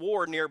peasant's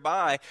war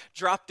nearby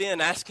dropped in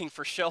asking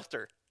for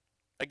shelter.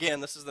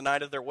 Again, this is the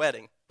night of their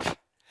wedding,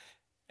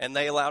 and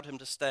they allowed him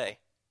to stay.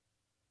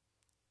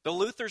 The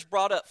Luthers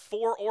brought up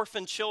 4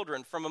 orphan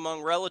children from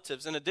among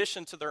relatives in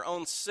addition to their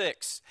own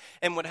 6,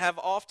 and would have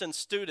often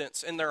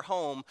students in their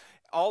home,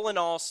 all in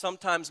all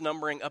sometimes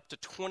numbering up to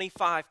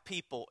 25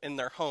 people in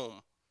their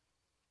home.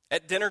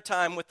 At dinner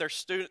time with their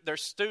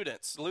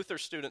students, Luther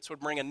students would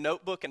bring a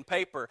notebook and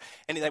paper,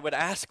 and they would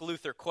ask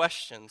Luther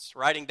questions,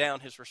 writing down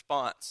his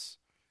response.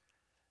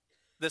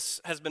 This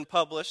has been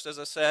published, as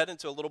I said,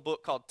 into a little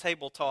book called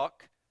Table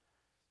Talk.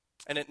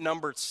 And it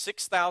numbered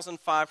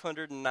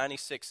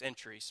 6,596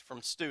 entries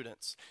from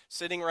students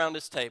sitting around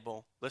his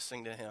table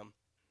listening to him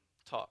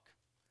talk.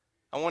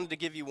 I wanted to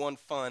give you one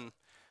fun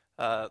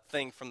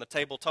thing from the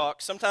Table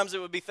Talk. Sometimes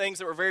it would be things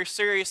that were very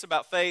serious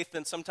about faith,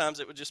 and sometimes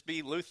it would just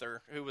be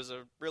Luther, who was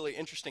a really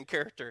interesting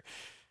character.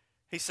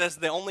 He says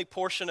the only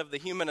portion of the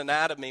human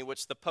anatomy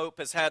which the Pope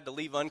has had to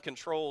leave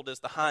uncontrolled is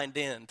the hind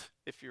end,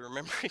 if you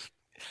remember.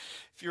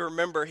 If you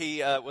remember,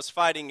 he was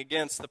fighting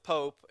against the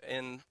Pope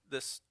in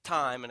this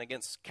time and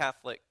against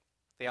Catholic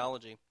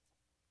theology.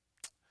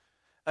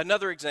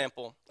 Another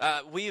example,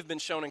 we have been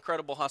shown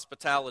incredible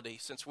hospitality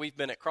since we've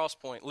been at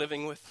Crosspoint,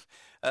 living with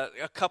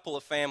a couple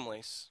of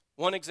families.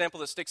 One example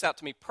that sticks out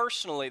to me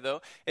personally,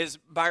 though, is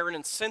Byron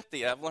and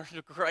Cynthia. I've learned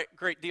a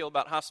great deal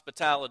about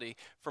hospitality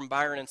from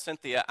Byron and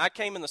Cynthia. I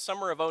came in the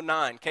summer of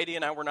 2009. Katie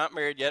and I were not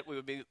married yet. We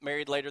would be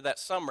married later that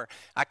summer.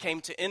 I came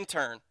to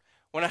intern.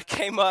 When I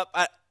came up,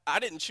 I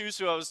didn't choose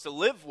who I was to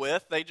live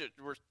with. They just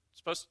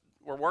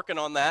were working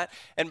on that.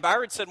 And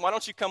Byron said, "Why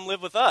don't you come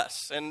live with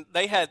us?" And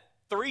they had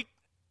three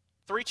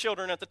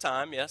children at the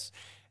time, yes.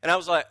 And I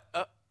was like,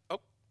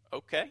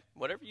 okay,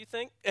 whatever you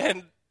think.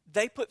 And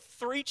they put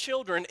 3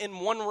 children in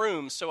one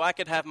room so I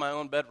could have my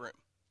own bedroom.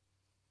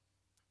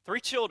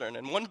 3 children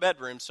in one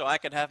bedroom so I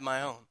could have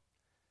my own.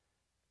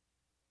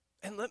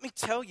 And let me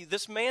tell you,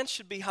 this man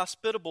should be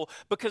hospitable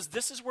because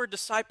this is where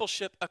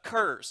discipleship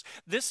occurs.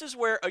 This is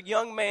where a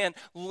young man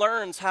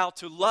learns how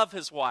to love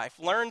his wife,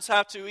 learns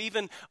how to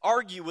even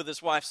argue with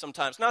his wife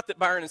sometimes. Not that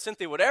Byron and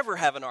Cynthia would ever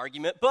have an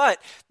argument,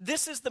 but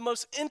this is the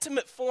most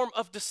intimate form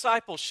of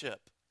discipleship.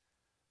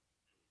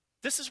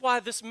 This is why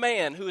this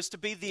man, who is to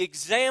be the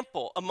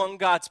example among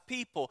God's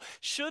people,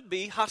 should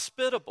be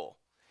hospitable.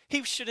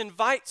 He should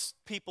invite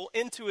people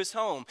into his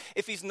home.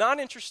 If he's not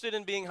interested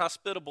in being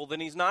hospitable, then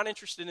he's not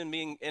interested in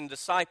being in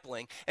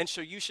discipling, and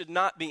so you should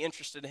not be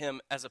interested in him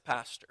as a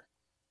pastor.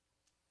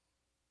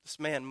 This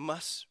man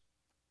must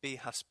be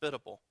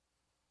hospitable.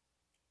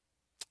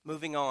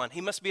 Moving on,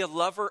 he must be a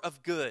lover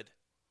of good.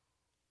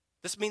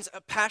 This means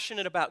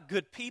passionate about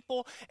good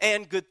people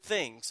and good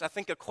things. I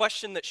think a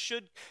question that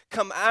should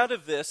come out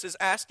of this is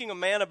asking a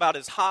man about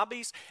his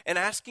hobbies and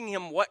asking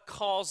him what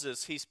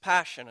causes he's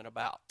passionate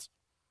about.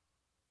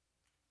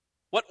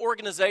 What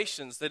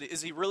organizations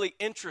is he really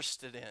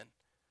interested in?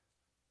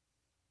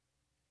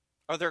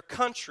 Are there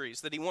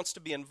countries that he wants to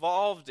be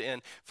involved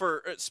in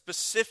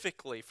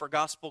specifically for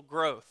gospel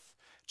growth,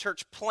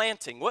 church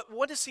planting?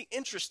 What is he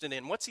interested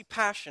in? What's he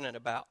passionate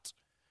about?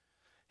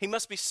 He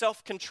must be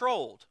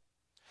self-controlled.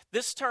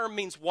 This term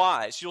means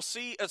wise. You'll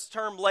see a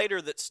term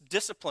later that's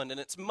disciplined, and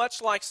it's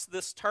much like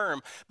this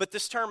term, but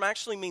this term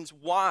actually means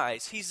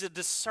wise. He's a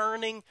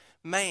discerning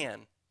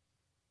man.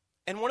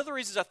 And one of the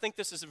reasons I think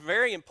this is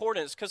very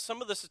important is because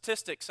some of the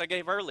statistics I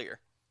gave earlier.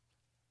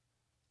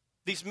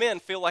 These men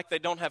feel like they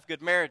don't have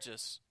good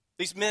marriages.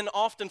 These men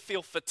often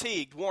feel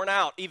fatigued, worn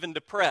out, even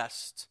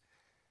depressed.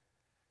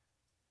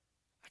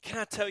 I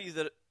cannot tell you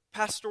that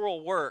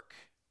pastoral work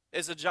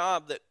is a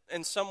job that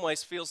in some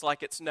ways feels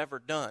like it's never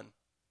done.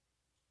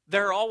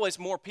 There are always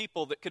more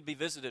people that could be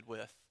visited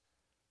with.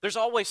 There's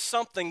always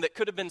something that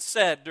could have been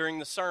said during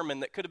the sermon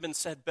that could have been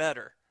said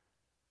better.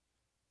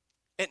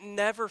 It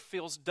never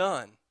feels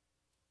done.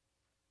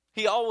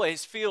 He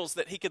always feels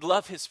that he could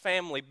love his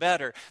family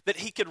better, that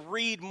he could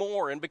read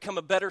more and become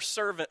a better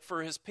servant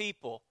for his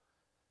people.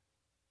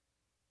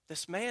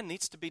 This man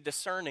needs to be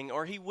discerning,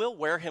 or he will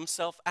wear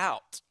himself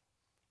out,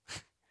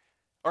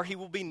 or he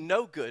will be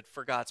no good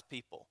for God's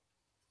people.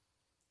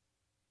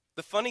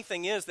 The funny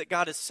thing is that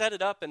God has set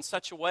it up in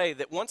such a way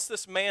that once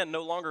this man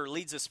no longer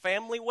leads his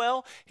family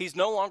well, he's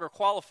no longer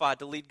qualified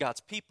to lead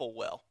God's people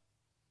well.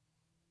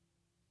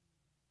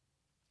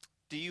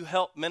 Do you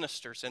help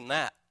ministers in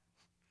that?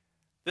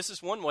 This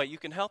is one way you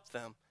can help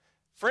them.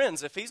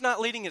 Friends, if he's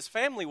not leading his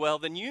family well,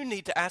 then you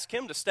need to ask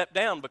him to step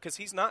down because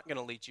he's not going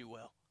to lead you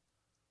well.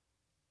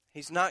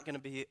 He's not going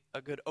to be a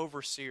good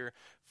overseer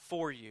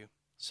for you.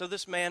 So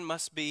this man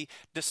must be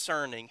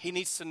discerning. He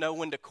needs to know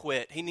when to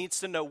quit. He needs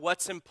to know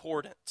what's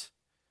important.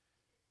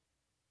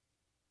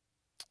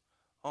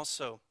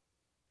 Also,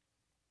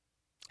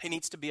 He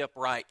needs to be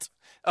upright.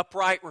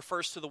 Upright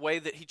refers to the way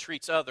that he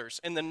treats others.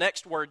 In the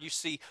next word, you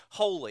see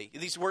holy.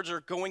 These words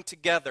are going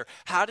together.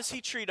 How does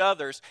he treat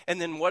others?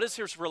 And then what is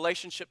his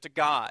relationship to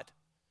God?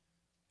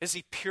 Is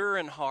he pure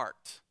in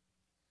heart?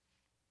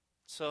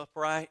 So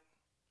upright,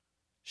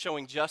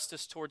 showing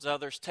justice towards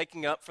others,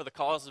 taking up for the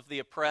cause of the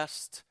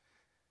oppressed.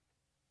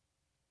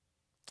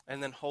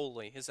 And then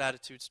holy, his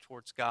attitudes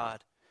towards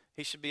God.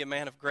 He should be a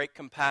man of great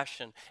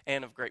compassion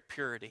and of great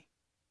purity.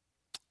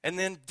 And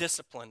then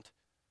disciplined.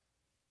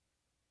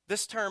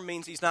 This term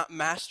means he's not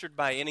mastered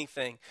by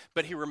anything,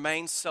 but he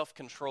remains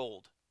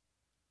self-controlled.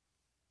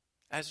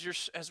 As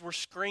we're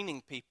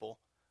screening people,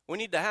 we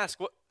need to ask,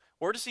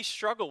 where does he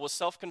struggle with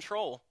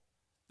self-control?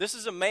 This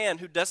is a man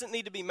who doesn't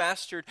need to be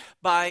mastered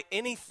by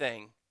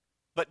anything,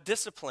 but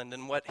disciplined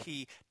in what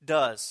he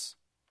does.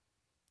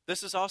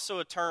 This is also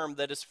a term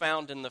that is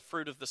found in the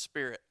fruit of the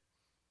Spirit.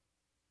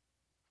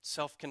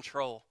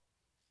 Self-control.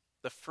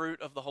 The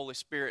fruit of the Holy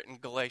Spirit in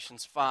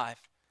Galatians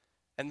 5.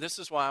 And this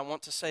is why I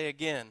want to say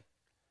again,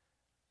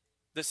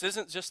 this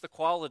isn't just the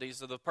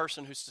qualities of the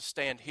person who's to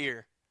stand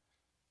here.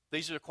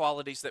 These are the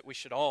qualities that we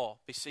should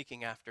all be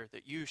seeking after,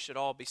 that you should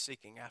all be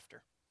seeking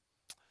after.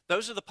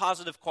 Those are the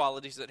positive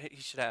qualities that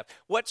he should have.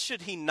 What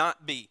should he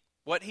not be?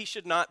 What he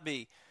should not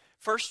be.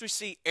 First we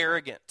see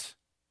arrogant.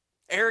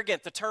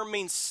 Arrogant, the term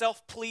means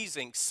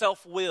self-pleasing,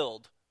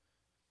 self-willed.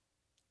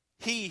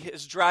 He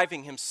is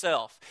driving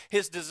himself.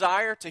 His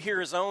desire to hear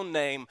his own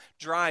name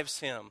drives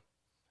him.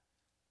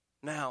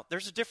 Now,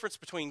 there's a difference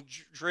between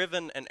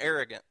driven and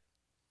arrogant.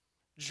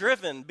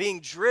 Being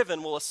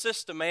driven will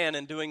assist a man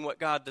in doing what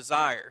God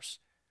desires.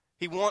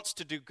 He wants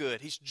to do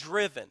good. He's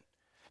driven.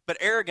 But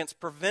arrogance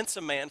prevents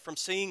a man from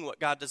seeing what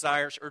God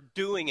desires or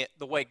doing it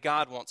the way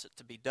God wants it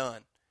to be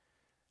done.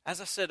 As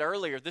I said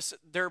earlier,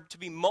 there are to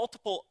be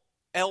multiple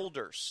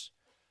elders.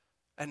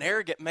 An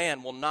arrogant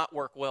man will not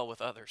work well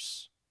with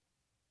others.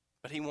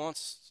 But he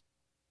wants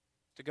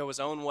to go his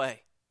own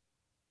way,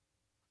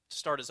 to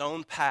start his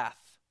own path.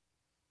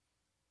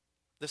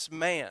 This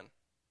man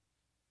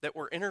that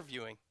we're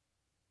interviewing,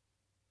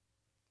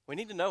 we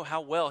need to know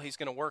how well he's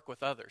going to work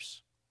with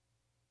others.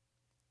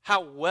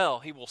 How well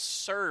he will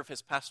serve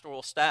his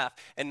pastoral staff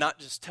and not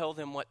just tell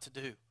them what to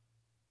do.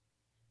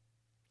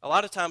 A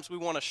lot of times we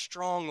want a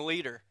strong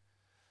leader,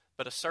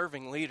 but a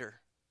serving leader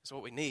is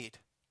what we need.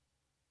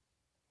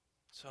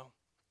 So,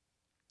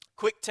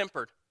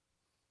 quick-tempered.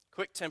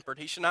 Quick-tempered.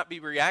 He should not be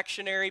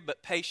reactionary,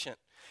 but patient.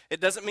 It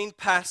doesn't mean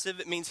passive.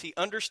 It means he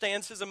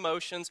understands his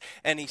emotions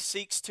and he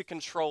seeks to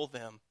control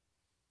them.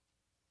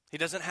 He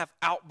doesn't have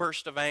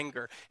outbursts of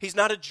anger. He's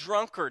not a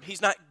drunkard.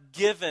 He's not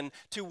given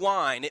to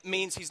wine. It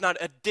means he's not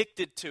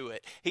addicted to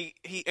it. He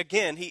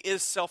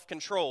is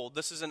self-controlled.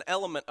 This is an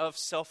element of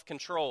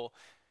self-control.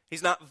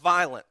 He's not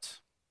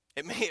violent.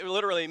 It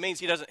literally means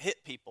he doesn't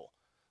hit people.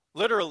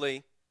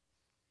 Literally,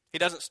 he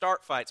doesn't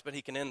start fights, but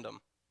he can end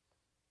them.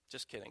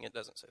 Just kidding. It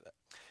doesn't say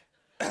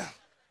that.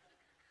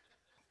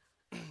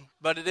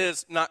 But it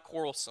is not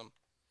quarrelsome.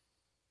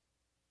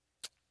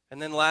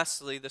 And then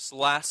lastly, this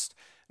last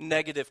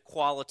negative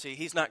quality,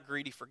 he's not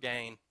greedy for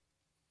gain.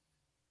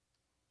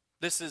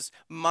 This is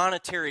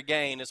monetary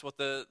gain is what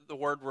the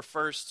word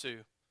refers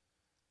to.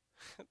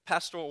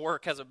 Pastoral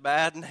work has a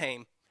bad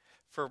name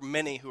for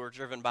many who are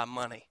driven by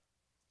money.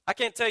 I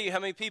can't tell you how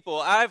many people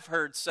I've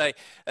heard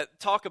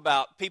talk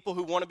about people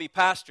who want to be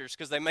pastors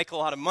because they make a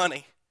lot of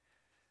money.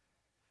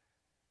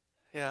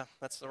 Yeah,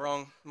 that's the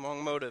wrong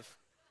motive.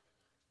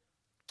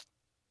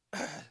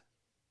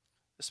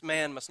 This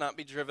man must not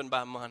be driven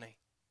by money.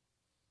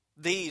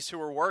 These who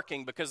are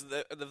working, because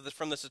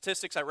from the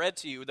statistics I read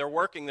to you, they're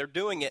working, they're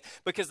doing it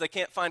because they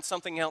can't find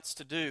something else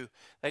to do.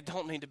 They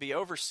don't need to be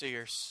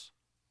overseers.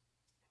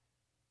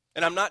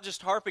 And I'm not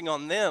just harping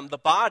on them. The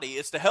body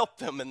is to help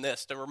them in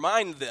this, to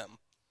remind them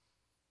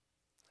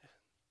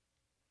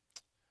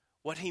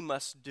what he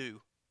must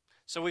do.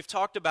 So we've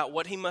talked about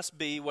what he must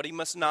be, what he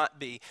must not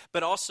be,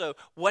 but also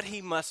what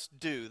he must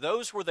do.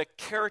 Those were the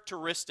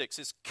characteristics,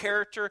 his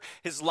character,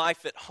 his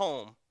life at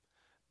home.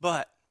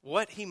 But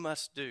what he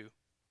must do.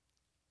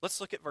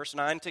 Let's look at verse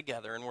 9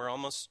 together, and we're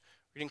almost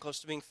getting close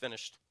to being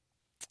finished.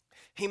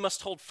 He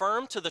must hold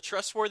firm to the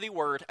trustworthy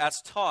word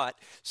as taught,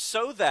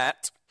 so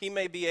that he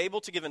may be able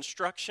to give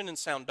instruction in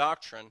sound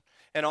doctrine,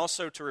 and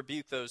also to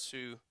rebuke those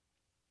who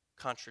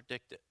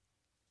contradict it.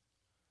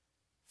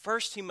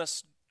 First, he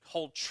must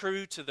hold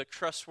true to the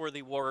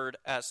trustworthy word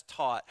as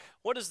taught.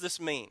 What does this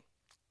mean?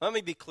 Let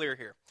me be clear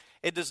here.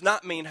 It does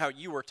not mean how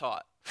you were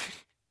taught.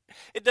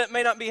 It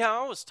may not be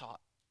how I was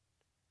taught.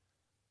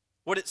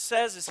 What it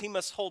says is he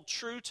must hold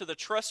true to the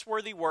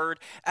trustworthy word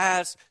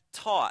as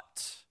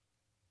taught.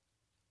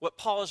 What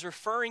Paul is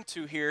referring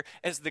to here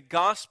is the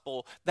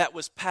gospel that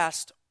was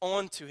passed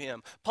on to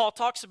him. Paul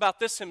talks about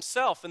this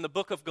himself in the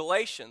book of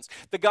Galatians,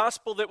 the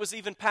gospel that was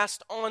even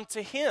passed on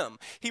to him.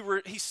 He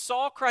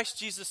saw Christ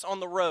Jesus on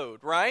the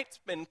road, right,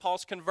 in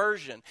Paul's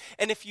conversion.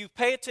 And if you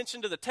pay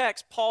attention to the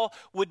text, Paul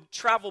would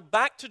travel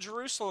back to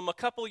Jerusalem a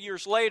couple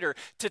years later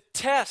to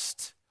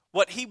test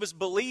what he was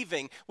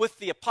believing with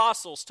the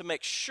apostles to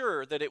make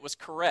sure that it was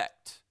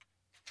correct.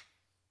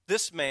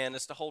 this man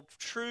is to hold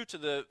true to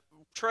the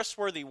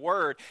trustworthy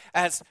word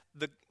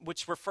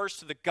which refers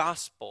to the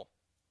gospel.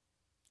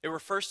 It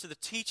refers to the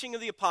teaching of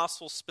the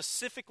apostles,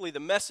 specifically the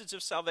message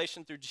of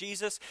salvation through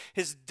Jesus,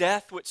 his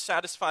death which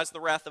satisfies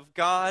the wrath of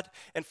God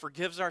and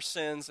forgives our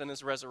sins, and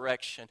his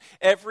resurrection.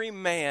 Every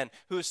man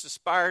who is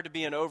aspired to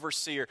be an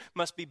overseer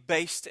must be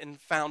based and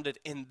founded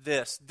in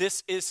this.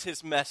 This is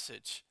his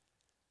message.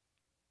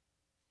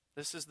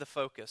 This is the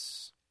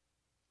focus.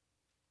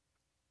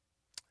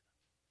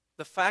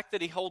 The fact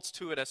that he holds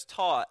to it as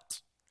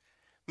taught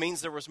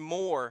means there was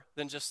more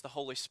than just the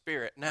Holy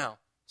Spirit. Now,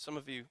 some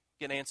of you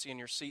get antsy in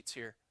your seats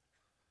here.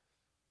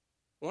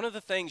 One of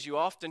the things you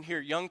often hear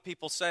young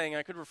people saying,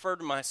 I could refer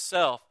to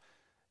myself,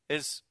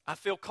 is I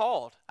feel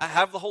called. I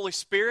have the Holy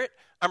Spirit.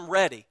 I'm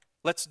ready.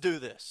 Let's do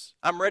this.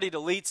 I'm ready to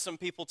lead some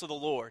people to the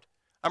Lord.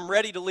 I'm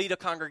ready to lead a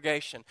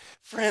congregation.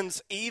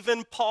 Friends,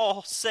 even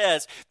Paul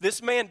says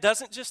this man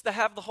doesn't just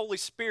have the Holy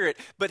Spirit,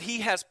 but he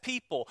has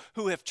people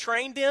who have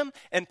trained him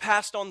and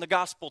passed on the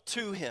gospel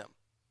to him.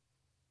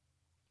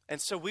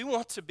 And so we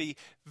want to be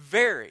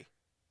very,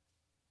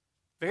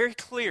 very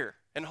clear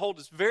and hold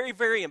as very,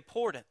 very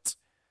important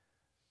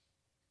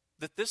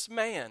that this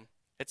man,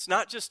 it's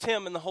not just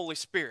him and the Holy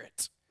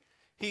Spirit.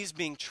 He's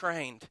being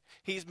trained.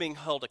 He's being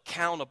held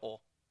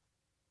accountable.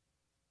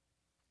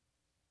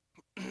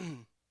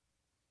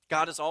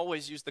 God has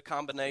always used the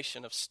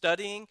combination of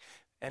studying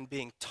and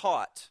being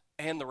taught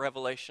and the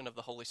revelation of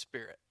the Holy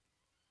Spirit.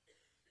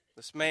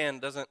 This man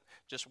doesn't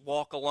just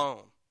walk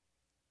alone.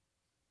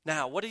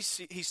 Now, what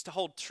he's to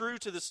hold true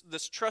to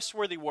this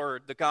trustworthy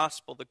word, the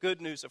gospel, the good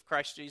news of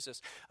Christ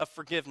Jesus, of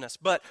forgiveness.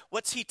 But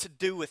what's he to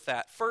do with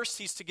that? First,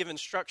 he's to give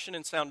instruction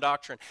in sound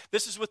doctrine.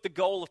 This is with the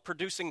goal of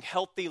producing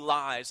healthy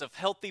lives, of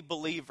healthy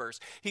believers.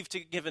 He's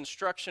to give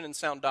instruction in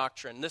sound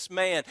doctrine. This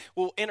man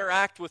will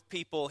interact with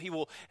people. He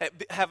will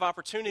have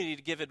opportunity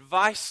to give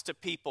advice to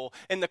people.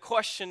 And the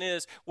question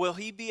is, will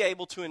he be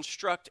able to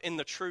instruct in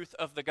the truth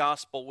of the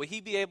gospel? Will he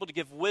be able to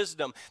give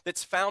wisdom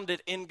that's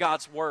founded in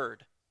God's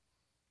word?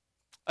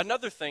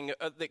 Another thing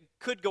that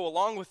could go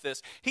along with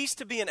this, he's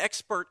to be an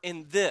expert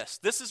in this.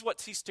 This is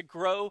what he's to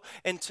grow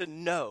and to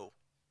know.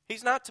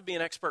 He's not to be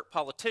an expert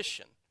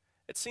politician.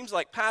 It seems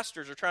like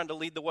pastors are trying to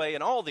lead the way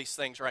in all these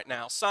things right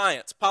now,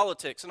 science,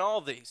 politics, and all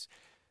these.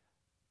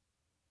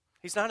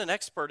 He's not an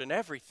expert in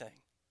everything,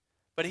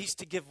 but he's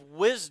to give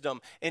wisdom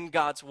in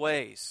God's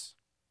ways,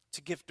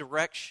 to give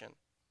direction.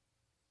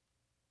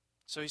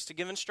 So he's to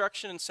give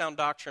instruction in sound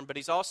doctrine, but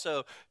he's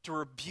also to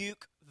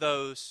rebuke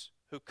those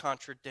who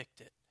contradict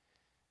it.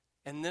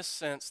 In this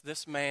sense,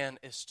 this man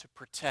is to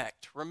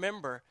protect.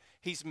 Remember,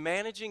 he's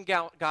managing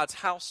God's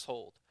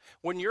household.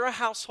 When you're a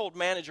household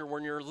manager,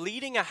 when you're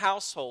leading a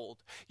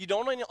household, you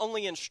don't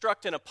only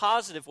instruct in a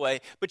positive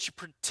way, but you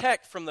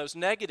protect from those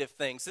negative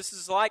things. This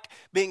is like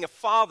being a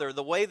father.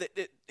 The way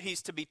that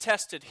he's to be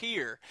tested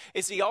here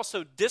is he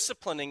also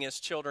disciplining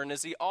his children?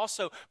 Is he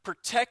also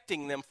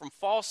protecting them from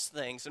false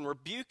things and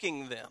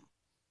rebuking them?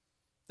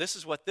 This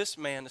is what this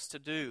man is to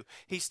do.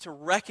 He's to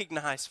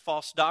recognize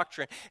false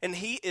doctrine, and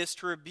he is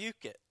to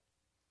rebuke it.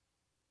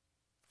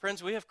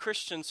 Friends, we have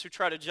Christians who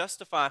try to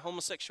justify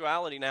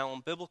homosexuality now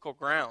on biblical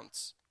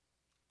grounds.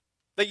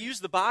 They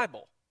use the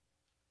Bible.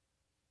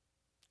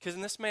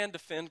 Can this man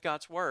defend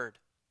God's word?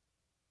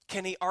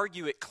 Can he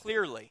argue it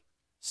clearly,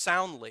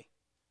 soundly?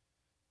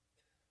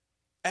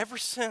 Ever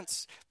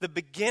since the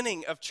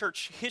beginning of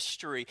church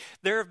history,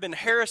 there have been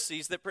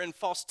heresies and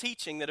false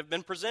teaching that have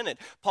been presented.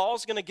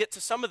 Paul's going to get to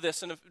some of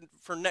this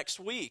for next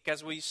week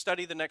as we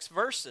study the next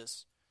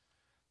verses.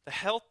 The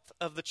health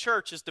of the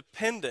church is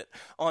dependent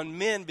on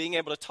men being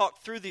able to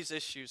talk through these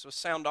issues with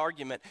sound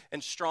argument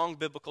and strong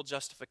biblical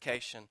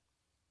justification.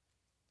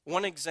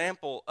 One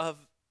example of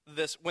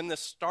this, when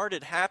this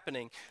started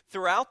happening,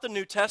 throughout the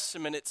New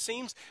Testament, it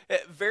seems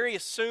very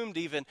assumed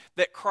even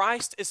that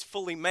Christ is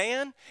fully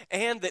man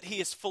and that he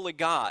is fully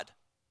God.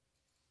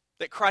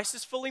 That Christ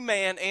is fully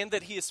man and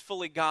that he is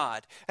fully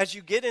God. As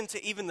you get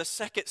into even the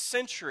 2nd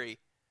century,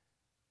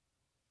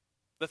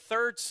 the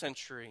 3rd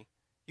century,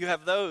 you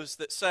have those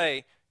that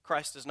say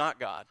Christ is not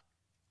God.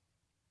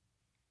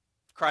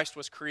 Christ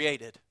was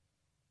created.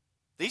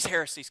 These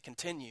heresies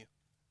continue.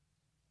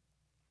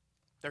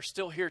 They're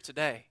still here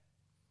today.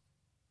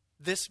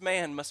 This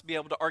man must be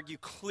able to argue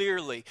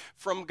clearly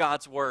from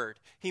God's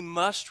word. He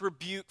must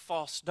rebuke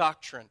false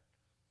doctrine.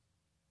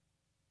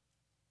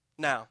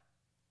 Now,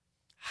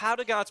 how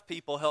do God's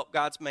people help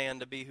God's man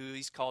to be who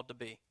he's called to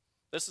be?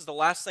 This is the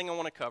last thing I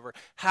want to cover.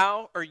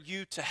 How are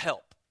you to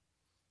help?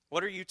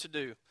 What are you to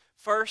do?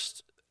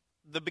 First,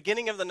 the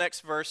beginning of the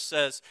next verse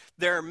says,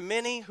 there are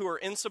many who are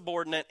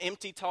insubordinate,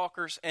 empty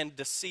talkers, and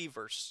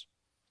deceivers.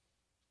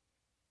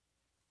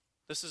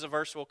 This is a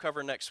verse we'll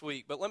cover next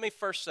week. But let me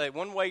first say,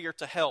 one way you're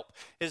to help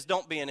is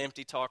don't be an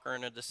empty talker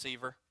and a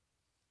deceiver.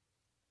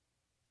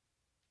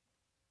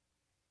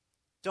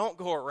 Don't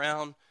go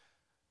around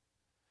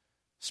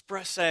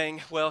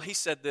saying, well, he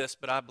said this,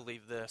 but I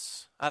believe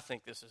this. I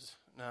think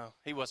no,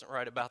 he wasn't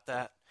right about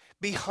that.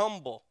 Be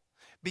humble.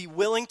 Be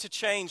willing to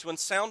change when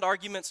sound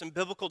arguments and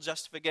biblical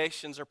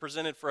justifications are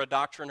presented for a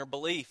doctrine or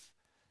belief.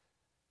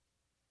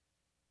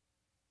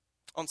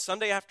 On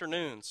Sunday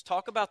afternoons,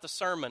 talk about the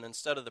sermon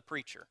instead of the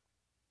preacher.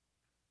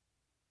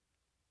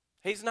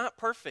 He's not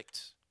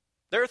perfect.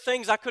 There are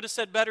things I could have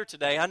said better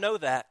today. I know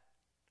that.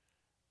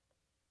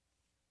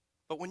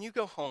 But when you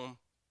go home,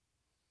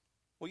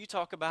 will you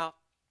talk about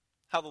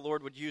how the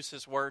Lord would use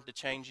His Word to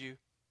change you?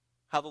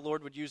 How the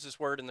Lord would use His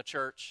Word in the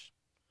church?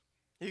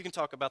 You can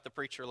talk about the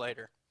preacher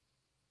later.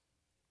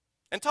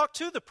 And talk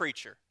to the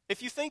preacher.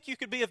 If you think you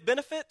could be of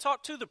benefit,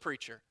 talk to the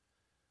preacher.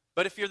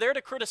 But if you're there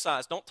to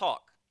criticize, don't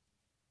talk.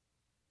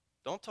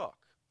 Don't talk.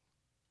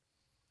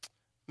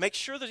 Make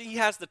sure that he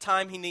has the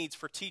time he needs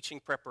for teaching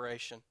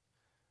preparation.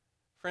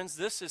 Friends,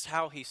 this is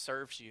how he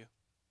serves you.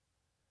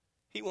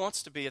 He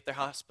wants to be at the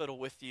hospital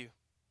with you.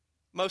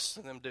 Most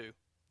of them do.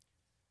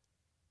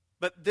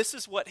 But this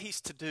is what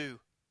he's to do.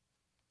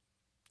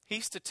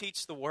 He's to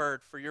teach the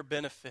word for your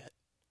benefit.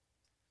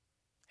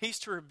 He's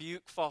to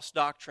rebuke false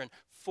doctrine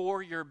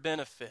for your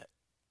benefit.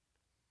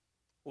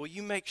 Will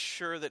you make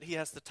sure that he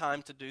has the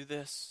time to do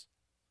this?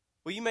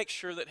 Will you make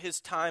sure that his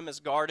time is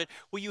guarded?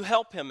 Will you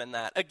help him in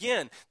that?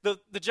 Again,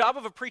 the job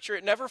of a preacher,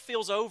 it never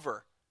feels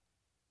over.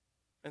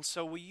 And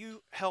so will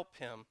you help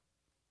him?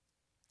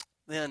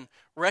 Then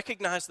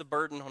recognize the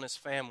burden on his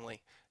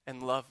family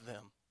and love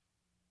them.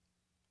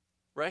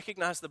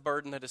 Recognize the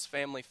burden that his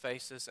family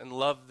faces and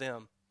love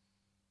them.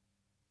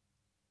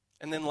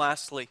 And then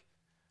lastly,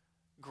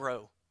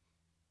 grow.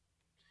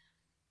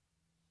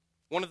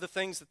 One of the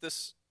things that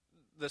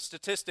the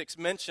statistics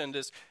mentioned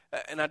is,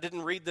 and I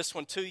didn't read this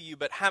one to you,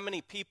 but how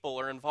many people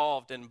are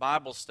involved in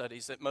Bible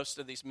studies at most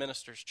of these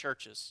ministers'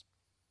 churches?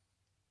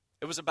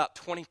 It was about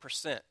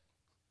 20%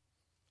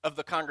 of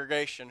the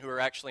congregation who are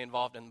actually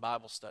involved in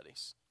Bible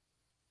studies.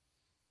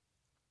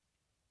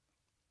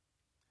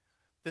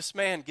 This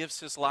man gives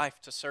his life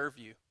to serve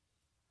you.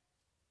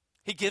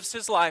 He gives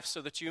his life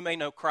so that you may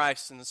know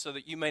Christ and so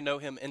that you may know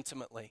him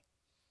intimately.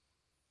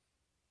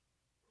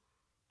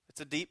 It's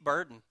a deep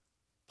burden.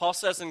 Paul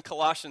says in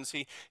Colossians,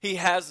 he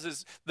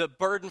has the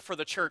burden for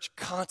the church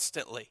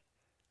constantly.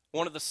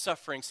 One of the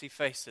sufferings he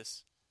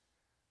faces.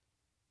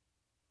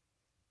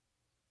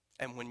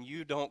 And when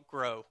you don't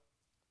grow,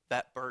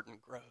 that burden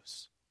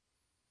grows.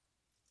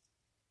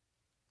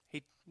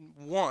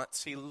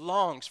 He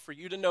longs for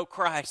you to know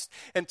Christ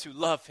and to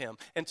love him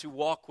and to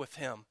walk with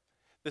him.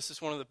 This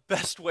is one of the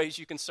best ways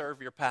you can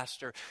serve your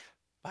pastor,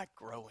 by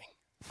growing,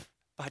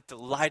 by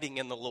delighting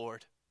in the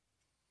Lord.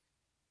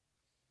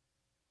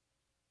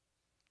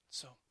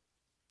 So,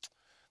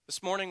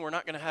 this morning we're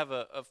not going to have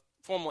a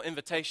formal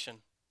invitation.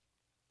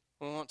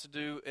 What we want to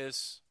do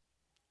is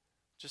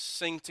just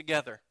sing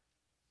together.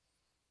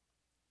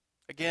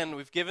 Again,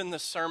 we've given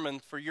this sermon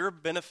for your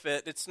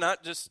benefit. It's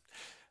not just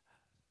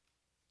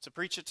to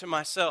preach it to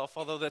myself,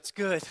 although that's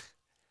good.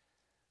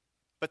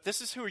 But this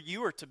is who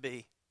you are to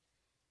be.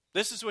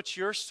 This is what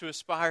you're to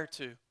aspire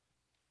to.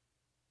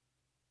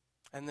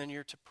 And then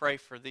you're to pray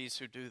for these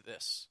who do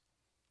this.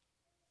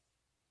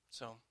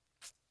 So,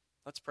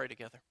 let's pray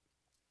together.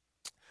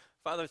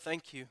 Father,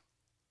 thank you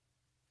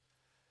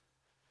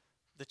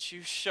that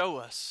you show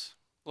us,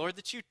 Lord,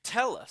 that you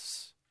tell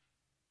us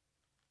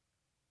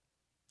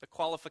the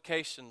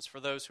qualifications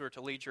for those who are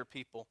to lead your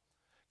people.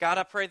 God,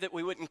 I pray that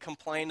we wouldn't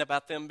complain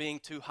about them being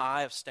too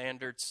high of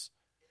standards,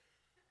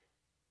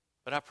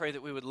 but I pray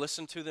that we would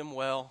listen to them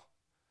well.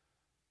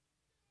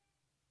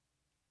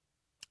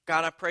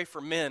 God, I pray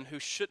for men who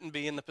shouldn't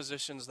be in the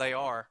positions they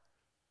are.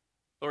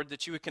 Lord,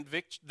 that you would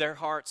convict their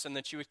hearts and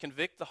that you would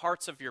convict the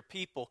hearts of your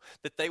people,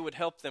 that they would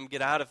help them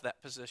get out of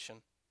that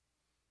position.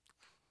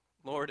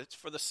 Lord, it's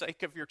for the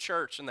sake of your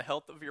church and the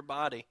health of your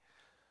body.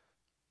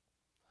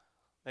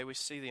 May we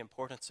see the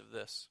importance of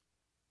this.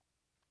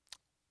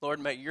 Lord,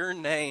 may your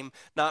name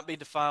not be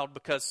defiled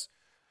because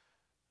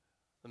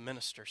the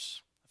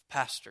ministers, of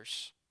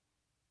pastors.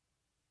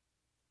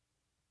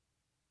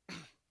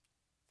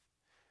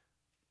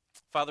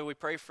 Father, we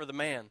pray for the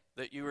man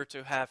that you are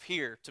to have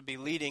here, to be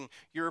leading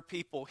your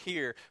people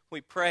here. We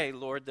pray,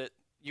 Lord, that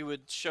you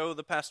would show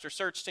the pastor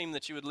search team,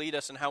 that you would lead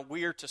us in how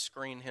we're to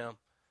screen him.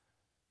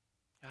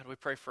 God, we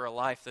pray for a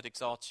life that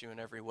exalts you in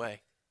every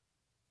way.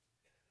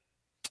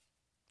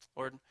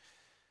 Lord,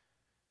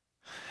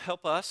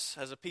 help us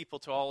as a people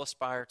to all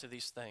aspire to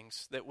these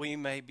things, that we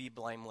may be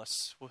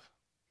blameless.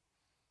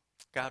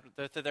 God,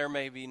 that there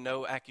may be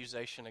no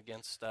accusation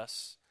against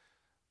us,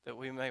 that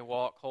we may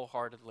walk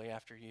wholeheartedly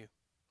after you.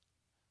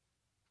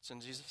 It's in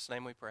Jesus'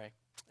 name we pray.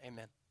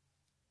 Amen.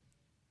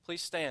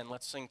 Please stand.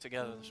 Let's sing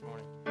together this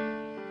morning.